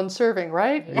 that's 1 serving,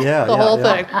 right? Yeah. The whole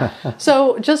thing.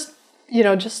 So just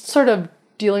sort of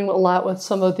dealing a lot with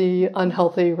some of the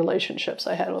unhealthy relationships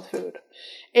I had with food.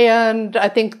 And I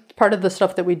think part of the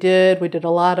stuff that we did a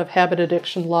lot of habit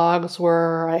addiction logs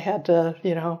where I had to,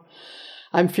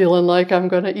 I'm feeling like I'm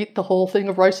going to eat the whole thing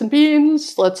of rice and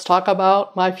beans. Let's talk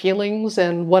about my feelings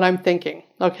and what I'm thinking.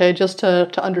 Okay, just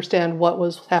to understand what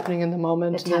was happening in the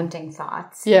moment. The tempting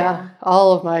thoughts. Yeah,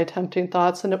 all of my tempting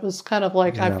thoughts. And it was kind of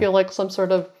like, I feel like some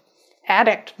sort of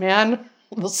addict, man.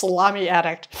 The salami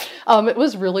addict. It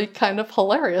was really kind of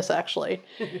hilarious, actually.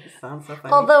 Sounds so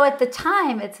funny. Although at the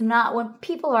time, it's not when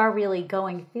people are really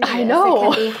going through this. I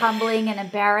know. It can be humbling and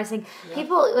embarrassing. Yeah.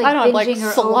 People binging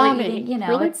or salami. overeating.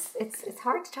 Really? It's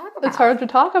hard to talk about. It's hard to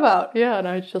talk about. Yeah, and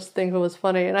I just think it was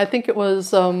funny. And I think it was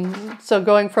so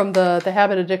going from the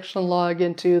habit addiction log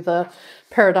into the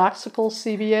paradoxical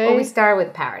CBA. Well, we started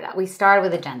with paradox. We started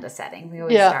with agenda setting. We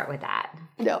always start with that.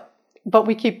 Yeah. But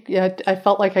I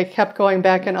felt like I kept going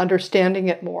back and understanding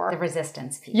it more. The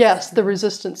resistance piece. Yes, the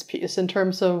resistance piece in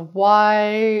terms of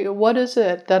what is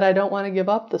it that I don't want to give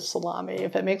up the salami?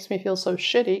 If it makes me feel so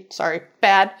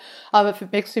bad. If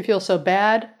it makes me feel so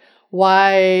bad,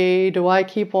 why do I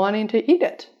keep wanting to eat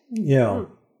it? Yeah.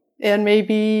 And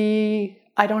maybe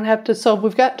I don't have to, so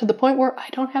we've got to the point where I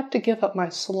don't have to give up my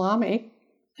salami.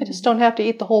 I just don't have to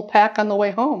eat the whole pack on the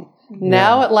way home. Yeah.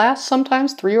 Now it lasts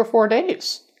sometimes 3 or 4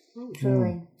 days.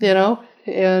 Truly.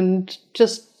 And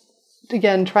just,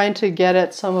 again, trying to get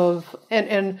at some of,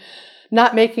 and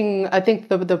not making, I think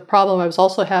the problem I was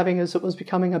also having is it was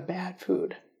becoming a bad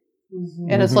food.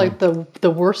 And it's like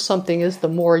the worse something is, the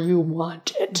more you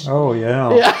want it. Oh,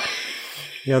 yeah. Yeah.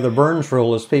 Yeah, the Burns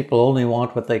rule is people only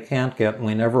want what they can't get, and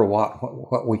we never want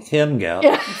what we can get.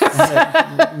 Yeah.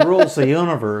 And it rules the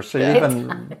universe.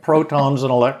 Even protons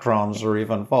and electrons are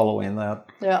even following that.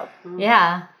 Yeah.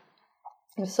 Yeah.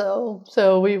 So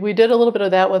we did a little bit of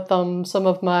that with some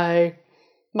of my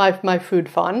food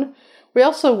fun. We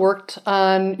also worked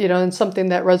on, and something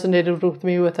that resonated with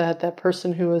me with that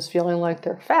person who was feeling like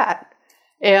they're fat.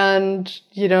 And,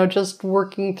 just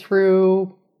working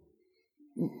through,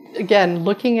 again,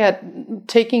 looking at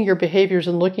taking your behaviors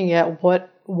and looking at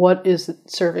what is it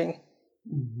serving.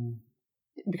 Mm-hmm.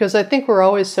 Because I think we're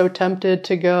always so tempted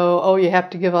to go, oh, you have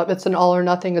to give up. It's an all or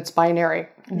nothing. It's binary.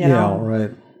 You know?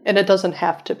 Right. And it doesn't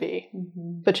have to be.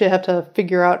 Mm-hmm. But you have to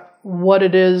figure out what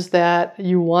it is that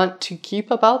you want to keep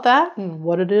about that and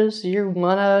what it is you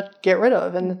want to get rid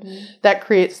of. And that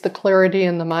creates the clarity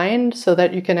in the mind so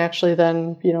that you can actually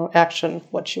then, action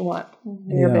what you want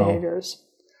in your behaviors.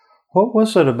 What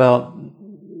was it about?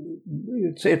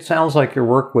 It sounds like your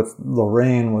work with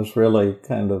Lorraine was really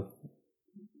kind of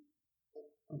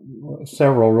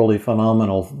several really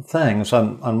phenomenal things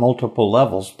on multiple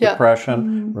levels: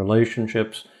 depression,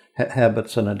 relationships,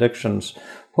 habits, and addictions.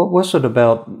 What was it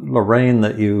about Lorraine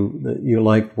that you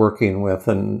liked working with,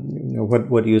 and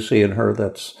what do you see in her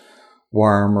that's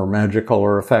warm or magical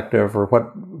or effective, or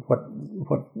what?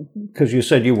 Because you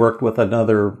said you worked with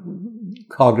another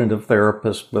cognitive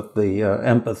therapist with the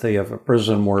empathy of a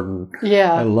prison warden.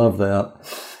 Yeah, I love that.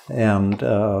 And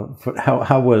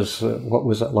what was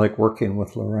it like working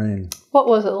with Lorraine? What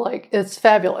was it like? It's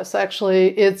fabulous, actually.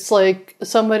 It's like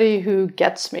somebody who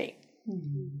gets me.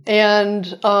 And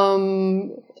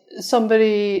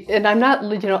somebody, and I'm not,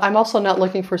 I'm also not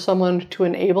looking for someone to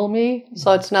enable me.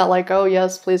 So it's not like, oh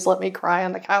yes, please let me cry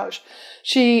on the couch.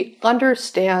 She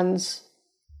understands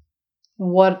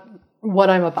what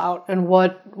I'm about and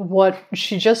what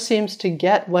she just seems to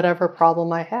get whatever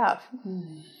problem I have.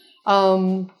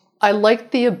 I like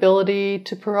the ability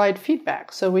to provide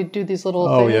feedback. So we do these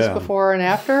little things before and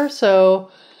after.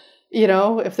 So,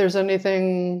 if there's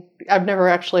anything, I've never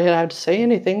actually had to say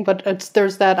anything, but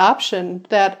there's that option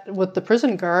that with the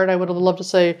prison guard, I would have loved to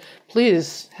say,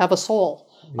 please have a soul.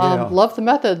 Love the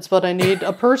methods, but I need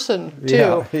a person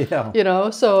too.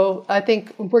 So I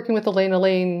think working with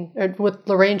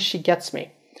Lorraine, she gets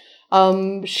me.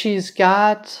 She's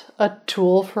got a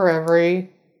tool for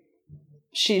every.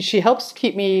 She helps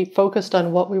keep me focused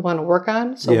on what we want to work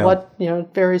on. So what,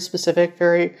 very specific,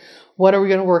 what are we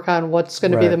going to work on? What's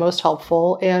going to be the most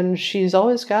helpful? And she's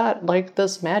always got like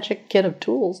this magic kit of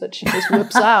tools that she just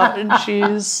whips out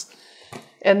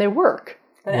and they work.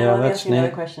 But let me ask you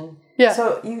another question. Yeah.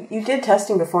 So you did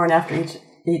testing before and after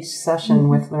each session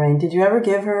with Lorraine. Did you ever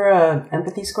give her an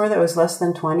empathy score that was less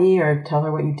than 20 or tell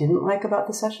her what you didn't like about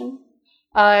the session?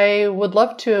 I would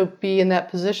love to be in that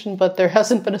position, but there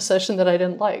hasn't been a session that I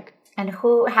didn't like. And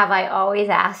who have I always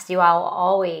asked you? I'll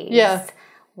always. Yeah.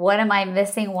 What am I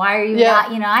missing? Why are you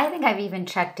not? I think I've even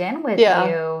checked in with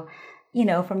you,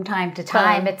 from time to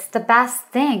time. It's the best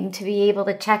thing to be able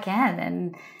to check in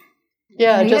and.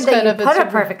 Yeah, just kind of put a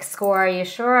perfect score. Are you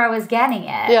sure I was getting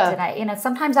it? Yeah. And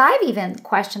sometimes I've even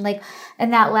questioned, like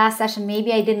in that last session,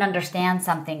 maybe I didn't understand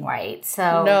something right.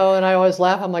 So no, and I always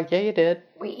laugh. I'm like, yeah, you did.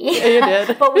 Yeah, you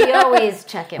did. But we always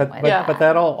check in with it. But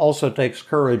that also takes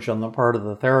courage on the part of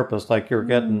the therapist. Like you're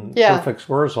getting perfect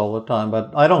scores all the time,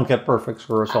 but I don't get perfect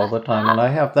scores all the time,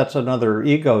 and that's another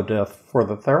ego death for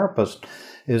the therapist.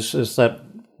 Is that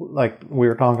like we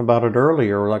were talking about it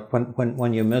earlier? Like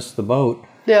when you miss the boat.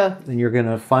 Yeah. And you're going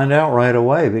to find out right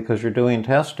away because you're doing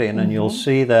testing and you'll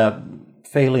see that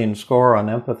failing score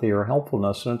on empathy or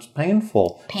helpfulness, and it's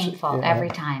painful. Painful every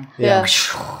time. Yeah.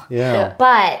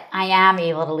 But I am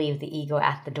able to leave the ego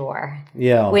at the door.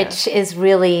 Yeah. Which is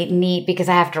really neat because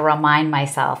I have to remind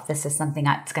myself this is something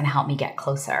that's going to help me get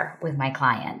closer with my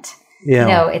client.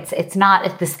 Yeah. It's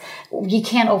not this. You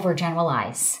can't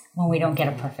overgeneralize when we don't get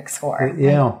a perfect score.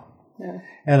 Yeah.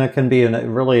 And it can be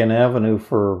really an avenue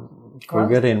for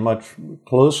getting much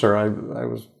closer. I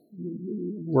was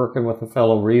working with a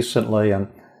fellow recently, and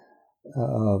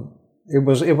it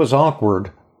was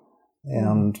awkward,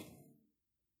 and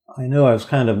I knew I was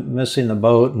kind of missing the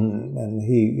boat, and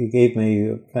he gave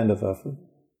me kind of a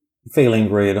failing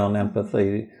grade on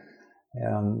empathy,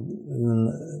 and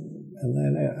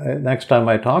then next time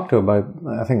I talked to him,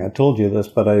 I think I told you this,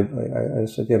 but I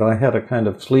said, I had a kind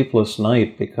of sleepless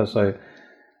night because I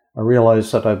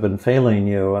realize that I've been failing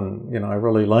you, and I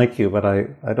really like you, but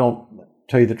I don't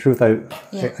tell you the truth.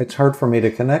 It's hard for me to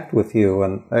connect with you,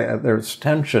 and there's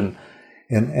tension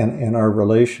in our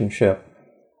relationship.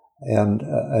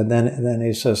 And then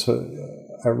he says,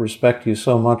 I respect you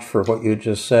so much for what you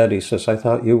just said. He says, I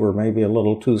thought you were maybe a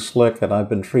little too slick, and I've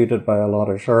been treated by a lot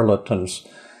of charlatans.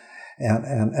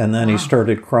 And then he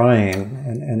started crying,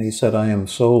 and he said, I am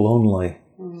so lonely.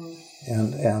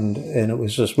 And it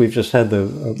was just, we've just had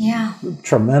the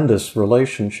tremendous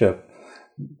relationship.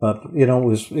 But, you know,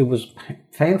 it was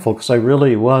painful because I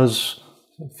really was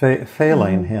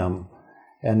failing him.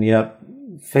 And yet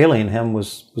failing him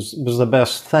was the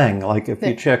best thing. Like if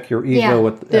you check your ego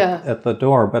at the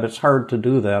door, but it's hard to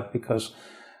do that because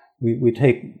we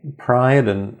take pride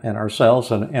in ourselves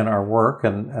and in our work.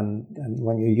 And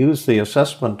when you use the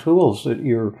assessment tools,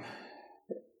 you're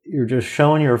just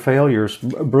showing your failures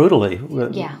brutally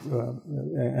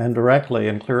and directly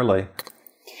and clearly.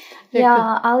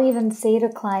 Yeah, I'll even say to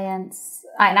clients,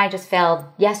 and I just failed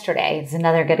yesterday. It's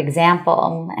another good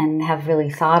example, and have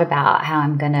really thought about how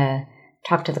I'm going to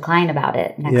talk to the client about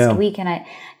it next week. And it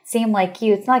seemed like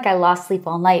you, it's not like I lost sleep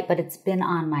all night, but it's been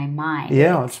on my mind.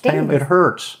 Yeah, it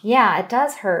hurts. Yeah, it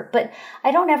does hurt. But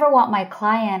I don't ever want my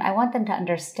client, I want them to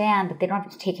understand that they don't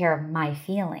have to take care of my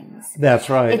feelings. That's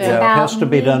right. It has to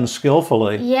be done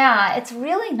skillfully. Yeah, it's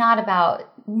really not about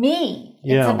me.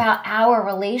 It's about our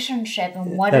relationship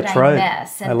and what did I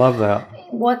miss? And I love that.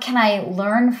 What can I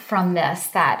learn from this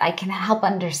that I can help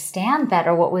understand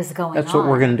better what was going on? That's what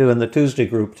we're going to do in the Tuesday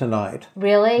group tonight.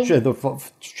 Really?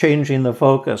 Changing the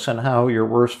focus and how your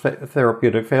worst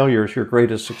therapeutic failure is your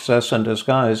greatest success in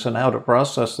disguise, and how to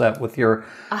process that with your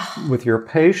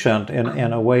patient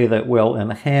in a way that will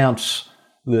enhance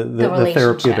the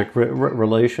therapeutic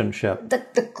relationship.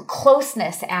 The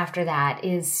closeness after that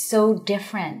is so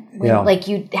different. Like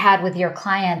you had with your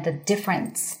client, the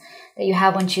difference that you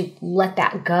have once you let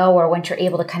that go or once you're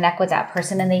able to connect with that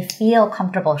person and they feel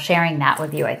comfortable sharing that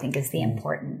with you, I think is the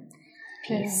important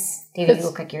piece. David, you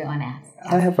look like you want to ask.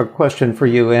 I have a question for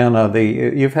you, Anna.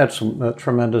 You've had some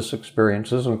tremendous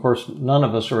experiences, and of course, none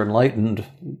of us are enlightened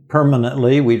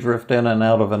permanently. We drift in and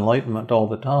out of enlightenment all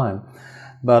the time.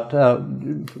 But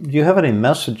do you have any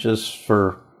messages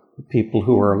for people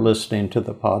who are listening to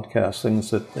the podcast, things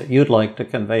that you'd like to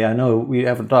convey? I know we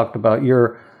haven't talked about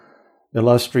your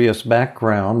illustrious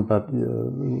background, but,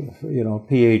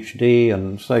 PhD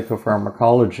in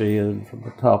psychopharmacology and from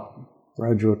the top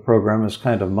graduate program is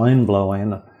kind of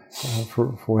mind-blowing. For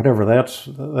whatever that's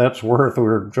worth. We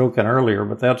were joking earlier,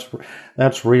 but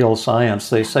that's real science.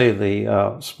 They say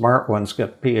the smart ones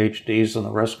get PhDs and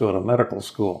the rest go to medical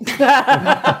school.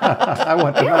 I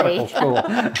went to medical school.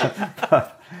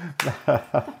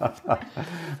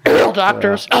 Real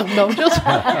doctors. Just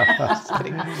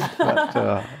kidding.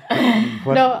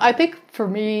 No, I think for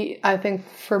me,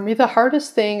 the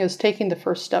hardest thing is taking the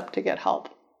first step to get help.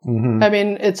 Mm-hmm. I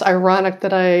mean, it's ironic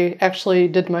that I actually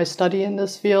did my study in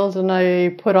this field and I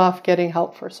put off getting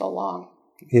help for so long.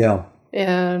 Yeah.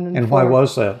 And why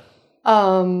was that?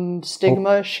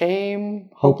 Stigma, shame,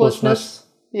 hopelessness.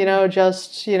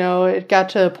 It got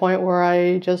to a point where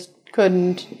I just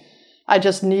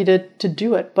needed to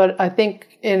do it. But I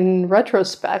think in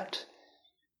retrospect,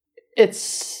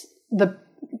 it's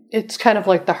kind of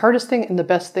like the hardest thing and the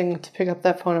best thing to pick up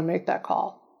that phone and make that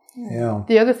call. Yeah.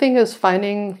 The other thing is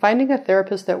finding a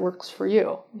therapist that works for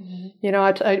you.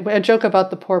 Mm-hmm. I joke about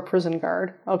the poor prison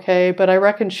guard, okay, but I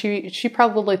reckon she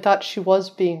probably thought she was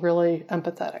being really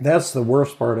empathetic. That's the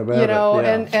worst part about it.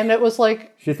 And it was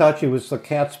like she thought she was the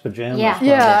cat's pajamas.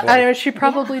 Yeah, I mean, she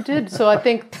probably did. So I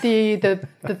think the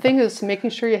thing is making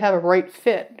sure you have a right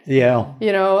fit. Yeah.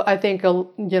 I think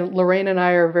Lorraine and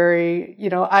I are very.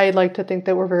 I like to think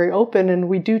that we're very open, and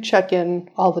we do check in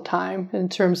all the time in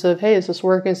terms of, hey, is this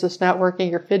working? Is this not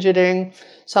working? You're fidgeting,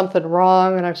 something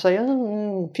wrong, and I say,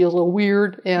 feels a little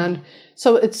weird, and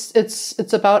so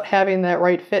it's about having that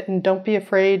right fit, and don't be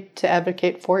afraid to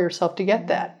advocate for yourself to get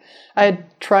that. I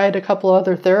had tried a couple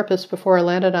other therapists before I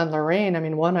landed on Lorraine. I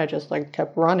mean, one I just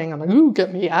kept running. I'm like, ooh,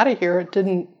 get me out of here. It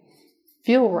didn't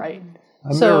feel right.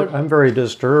 I'm very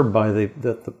disturbed by the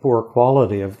poor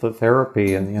quality of the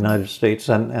therapy in the United States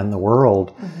and the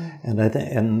world, mm-hmm.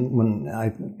 and when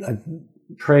I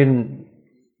trained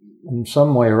in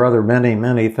some way or other many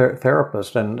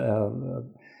therapists, and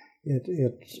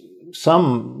it's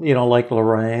some like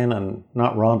Lorraine and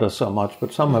not Rhonda so much,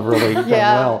 but some have really done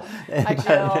well.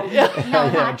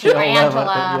 Jill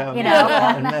Angela,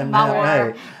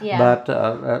 But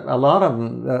a lot of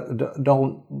them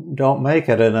don't make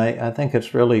it, and I think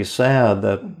it's really sad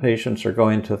that patients are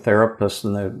going to therapists,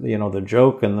 and the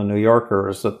joke in the New Yorker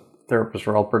is that therapists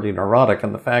are all pretty neurotic,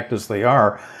 and the fact is they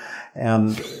are.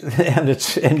 And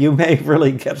you may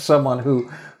really get someone who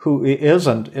who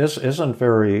isn't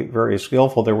very, very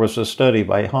skillful. There was a study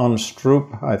by Hans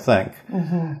Stroop, I think.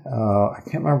 I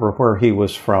can't remember where he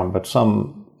was from, but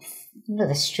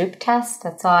the Stroop test?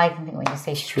 That's all I can think when you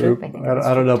say Stroop.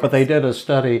 I don't know, but they did a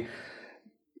study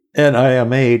at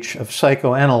IMH of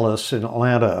psychoanalysts in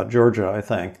Atlanta, Georgia, I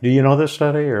think. Do you know this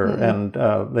study? And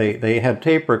they had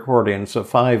tape recordings of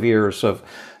 5 years of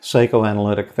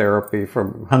psychoanalytic therapy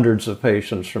from hundreds of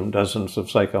patients from dozens of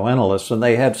psychoanalysts, and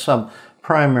they had some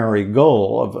primary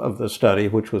goal of the study,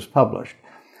 which was published.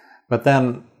 But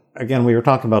then, again, we were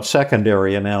talking about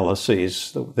secondary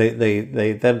analyses.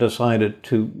 They then decided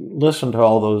to listen to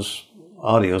all those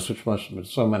audios, which must have been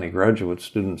so many graduate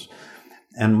students,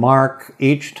 and mark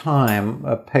each time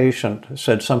a patient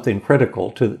said something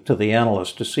critical to the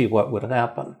analyst to see what would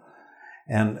happen,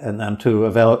 and then to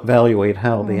evaluate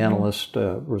how the analyst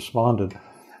responded.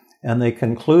 And they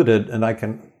concluded, and I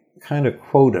can kind of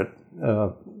quote it,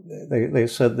 they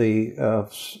said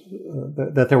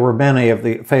that there were many of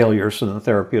the failures in the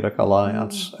therapeutic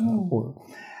alliance,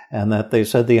 and that they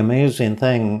said the amazing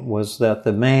thing was that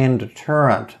the main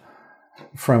deterrent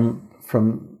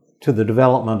to the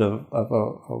development of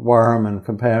a warm and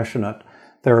compassionate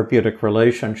therapeutic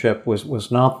relationship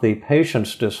was not the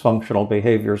patient's dysfunctional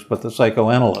behaviors, but the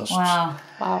psychoanalysts. Wow.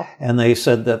 And they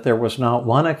said that there was not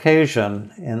one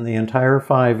occasion in the entire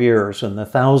 5 years, in the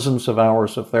thousands of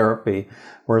hours of therapy,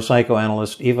 where a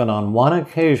psychoanalyst, even on one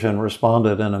occasion,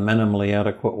 responded in a minimally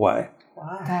adequate way.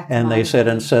 Wow. And they said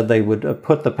instead they would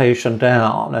put the patient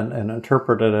down and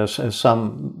interpret it as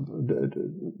some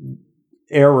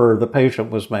error the patient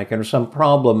was making, or some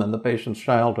problem in the patient's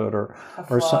childhood, or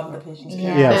some, the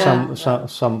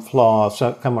patient's some flaw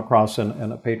come across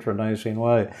in a patronizing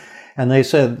way. And they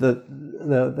said that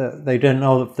they didn't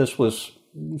know if this was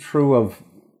true of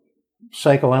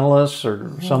psychoanalysts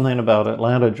or something about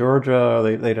Atlanta, Georgia.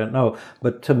 They didn't know.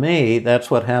 But to me,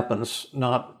 that's what happens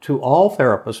not to all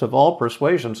therapists of all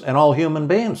persuasions and all human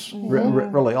beings,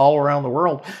 really all around the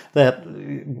world, that,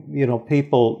 you know,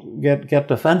 people get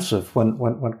defensive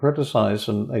when criticized,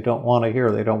 and they don't want to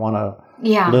hear, they don't want to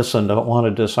listen, don't want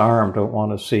to disarm, don't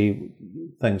want to see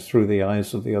things through the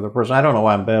eyes of the other person. I don't know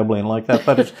why I'm babbling like that,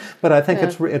 but I think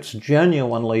it's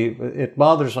genuinely, it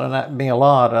bothers me a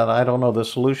lot, and I don't know the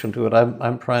solution to it.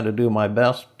 I'm trying to do my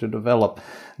best to develop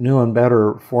new and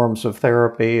better forms of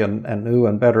therapy and new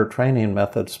and better training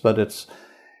methods, but it's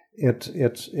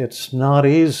not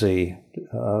easy.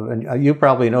 And you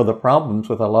probably know the problems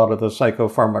with a lot of the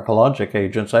psychopharmacologic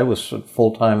agents. I was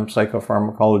full-time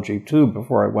psychopharmacology too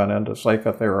before I went into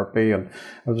psychotherapy, and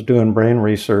I was doing brain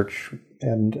research,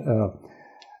 and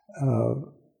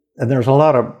there's a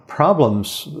lot of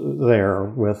problems there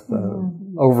with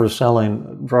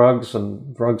overselling drugs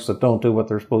and drugs that don't do what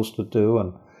they're supposed to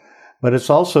do. But it's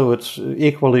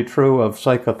equally true of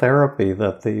psychotherapy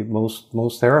that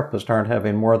most therapists aren't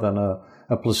having more than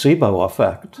a placebo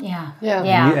effect. Yeah.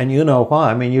 And you know why?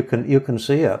 I mean, you can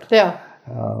see it. Yeah.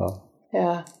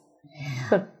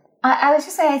 But I was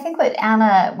just saying, I think what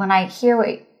Anna, when I hear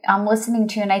what I'm listening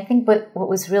to, and I think what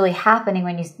was really happening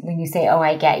when you say, "Oh,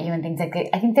 I get you," and things like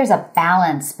that, I think there's a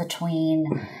balance between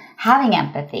having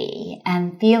empathy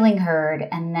and feeling heard,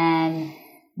 and then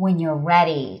when you're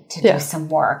ready to do some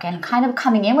work, and kind of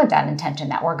coming in with that intention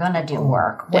that we're going to do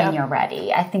work when you're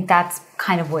ready. I think that's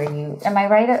kind of where am I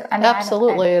right?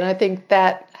 Absolutely. And I think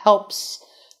that helps,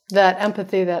 that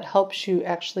empathy that helps you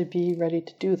actually be ready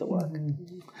to do the work.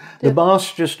 The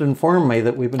boss just informed me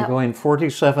that we've been going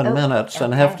 47 minutes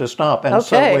and have to stop. And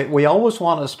so we always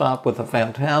want to stop with a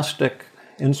fantastic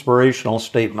inspirational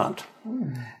statement.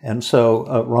 And so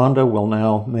Rhonda will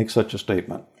now make such a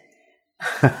statement.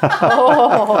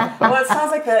 Well, it sounds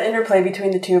like the interplay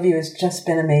between the two of you has just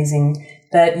been amazing.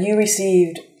 That you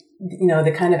received,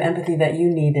 the kind of empathy that you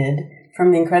needed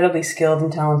from the incredibly skilled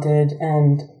and talented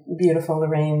and beautiful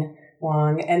Lorraine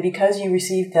Wong. And because you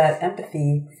received that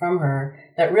empathy from her,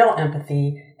 that real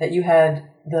empathy, that you had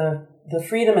the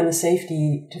freedom and the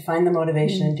safety to find the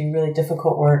motivation and do really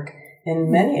difficult work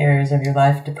in many areas of your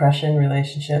life, depression,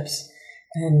 relationships,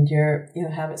 and your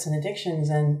habits and addictions.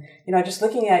 And just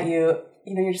looking at you,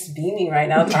 you're just beaming right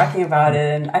now talking about it,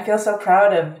 and I feel so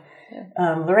proud of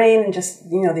Lorraine and just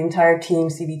the entire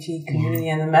TEAM-CBT community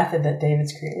and the method that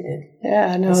David's created.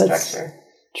 Yeah, no, it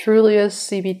truly is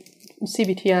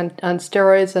CBT on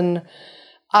steroids, and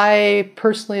I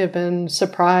personally have been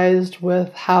surprised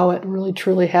with how it really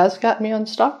truly has got me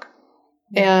unstuck,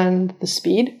 and the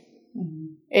speed.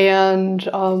 And,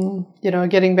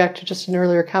 getting back to just an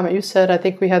earlier comment you said, I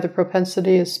think we have the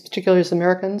propensity, particularly as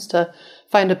Americans, to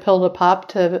find a pill to pop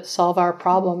to solve our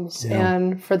problems. Yeah.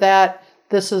 And for that,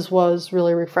 was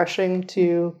really refreshing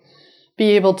to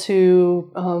be able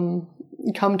to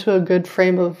come to a good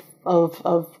frame of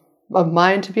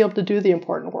mind to be able to do the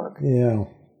important work. Yeah.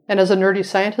 And as a nerdy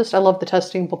scientist, I love the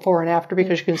testing before and after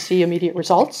because you can see immediate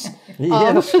results.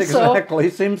 Yes,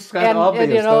 exactly. Seems kind of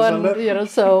obvious, doesn't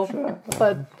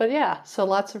it? But yeah, so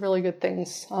lots of really good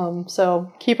things.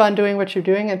 So keep on doing what you're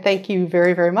doing, and thank you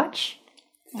very, very much.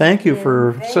 Thank you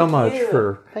for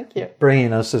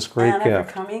bringing us this great Anna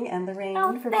gift. for coming, and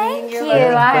Lorraine for Thank being you.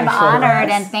 your I'm Thanks so honored,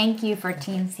 much. and thank you for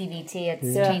TEAM-CBT.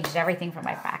 It's changed everything for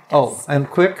my practice. Oh, and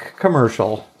quick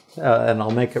commercial, and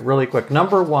I'll make it really quick.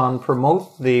 Number one,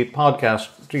 promote the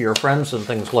podcast to your friends and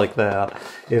things like that,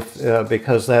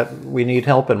 because we need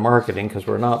help in marketing because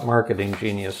we're not marketing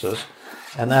geniuses.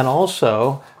 And then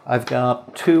also, I've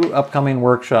got 2 upcoming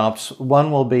workshops.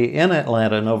 One will be in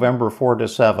Atlanta, November 4 to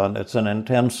 7. It's an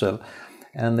intensive.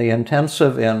 And the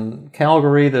intensive in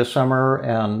Calgary this summer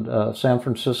and San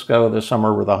Francisco this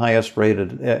summer were the highest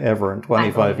rated ever in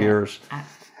 25 years.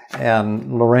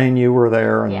 And Lorraine, you were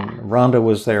there, and Rhonda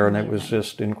was there, and it was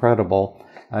just incredible.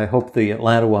 I hope the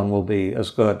Atlanta one will be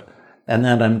as good. And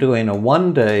then I'm doing a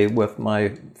one-day with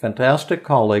my fantastic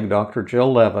colleague, Dr.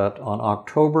 Jill Levitt, on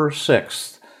October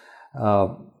 6th,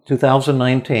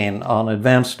 2019, on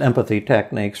advanced empathy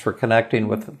techniques for connecting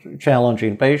with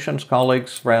challenging patients,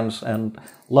 colleagues, friends, and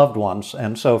loved ones.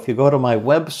 And so if you go to my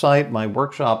website, my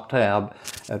workshop tab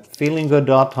at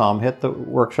feelinggood.com, hit the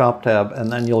workshop tab,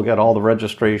 and then you'll get all the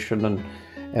registration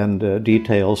and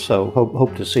details. So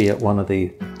hope to see you at one of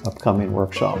the upcoming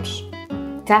workshops.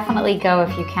 Definitely go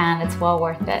if you can. It's well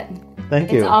worth it.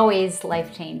 Thank you. It's always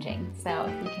life-changing, so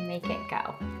if you can make it,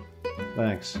 go.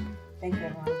 Thanks. Thank you,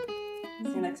 everyone. See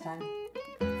you next time.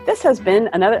 This has been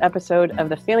another episode of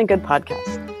the Feeling Good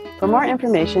podcast. For more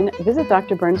information, visit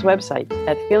Dr. Burns' website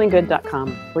at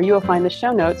feelinggood.com, where you will find the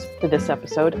show notes for this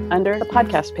episode under the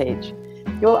podcast page.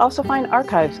 You will also find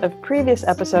archives of previous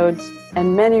episodes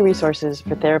and many resources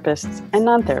for therapists and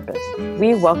non-therapists.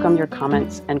 We welcome your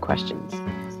comments and questions.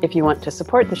 If you want to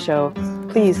support the show,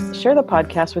 please share the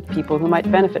podcast with people who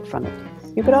might benefit from it.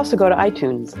 You could also go to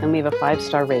iTunes and leave a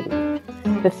 5-star rating.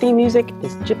 The theme music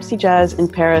is Gypsy Jazz in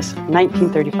Paris,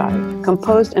 1935,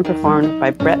 composed and performed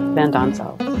by Brett Van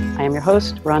Donsel. I am your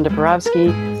host, Rhonda Borowski.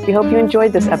 We hope you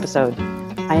enjoyed this episode.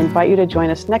 I invite you to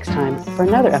join us next time for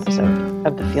another episode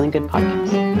of the Feeling Good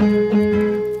podcast.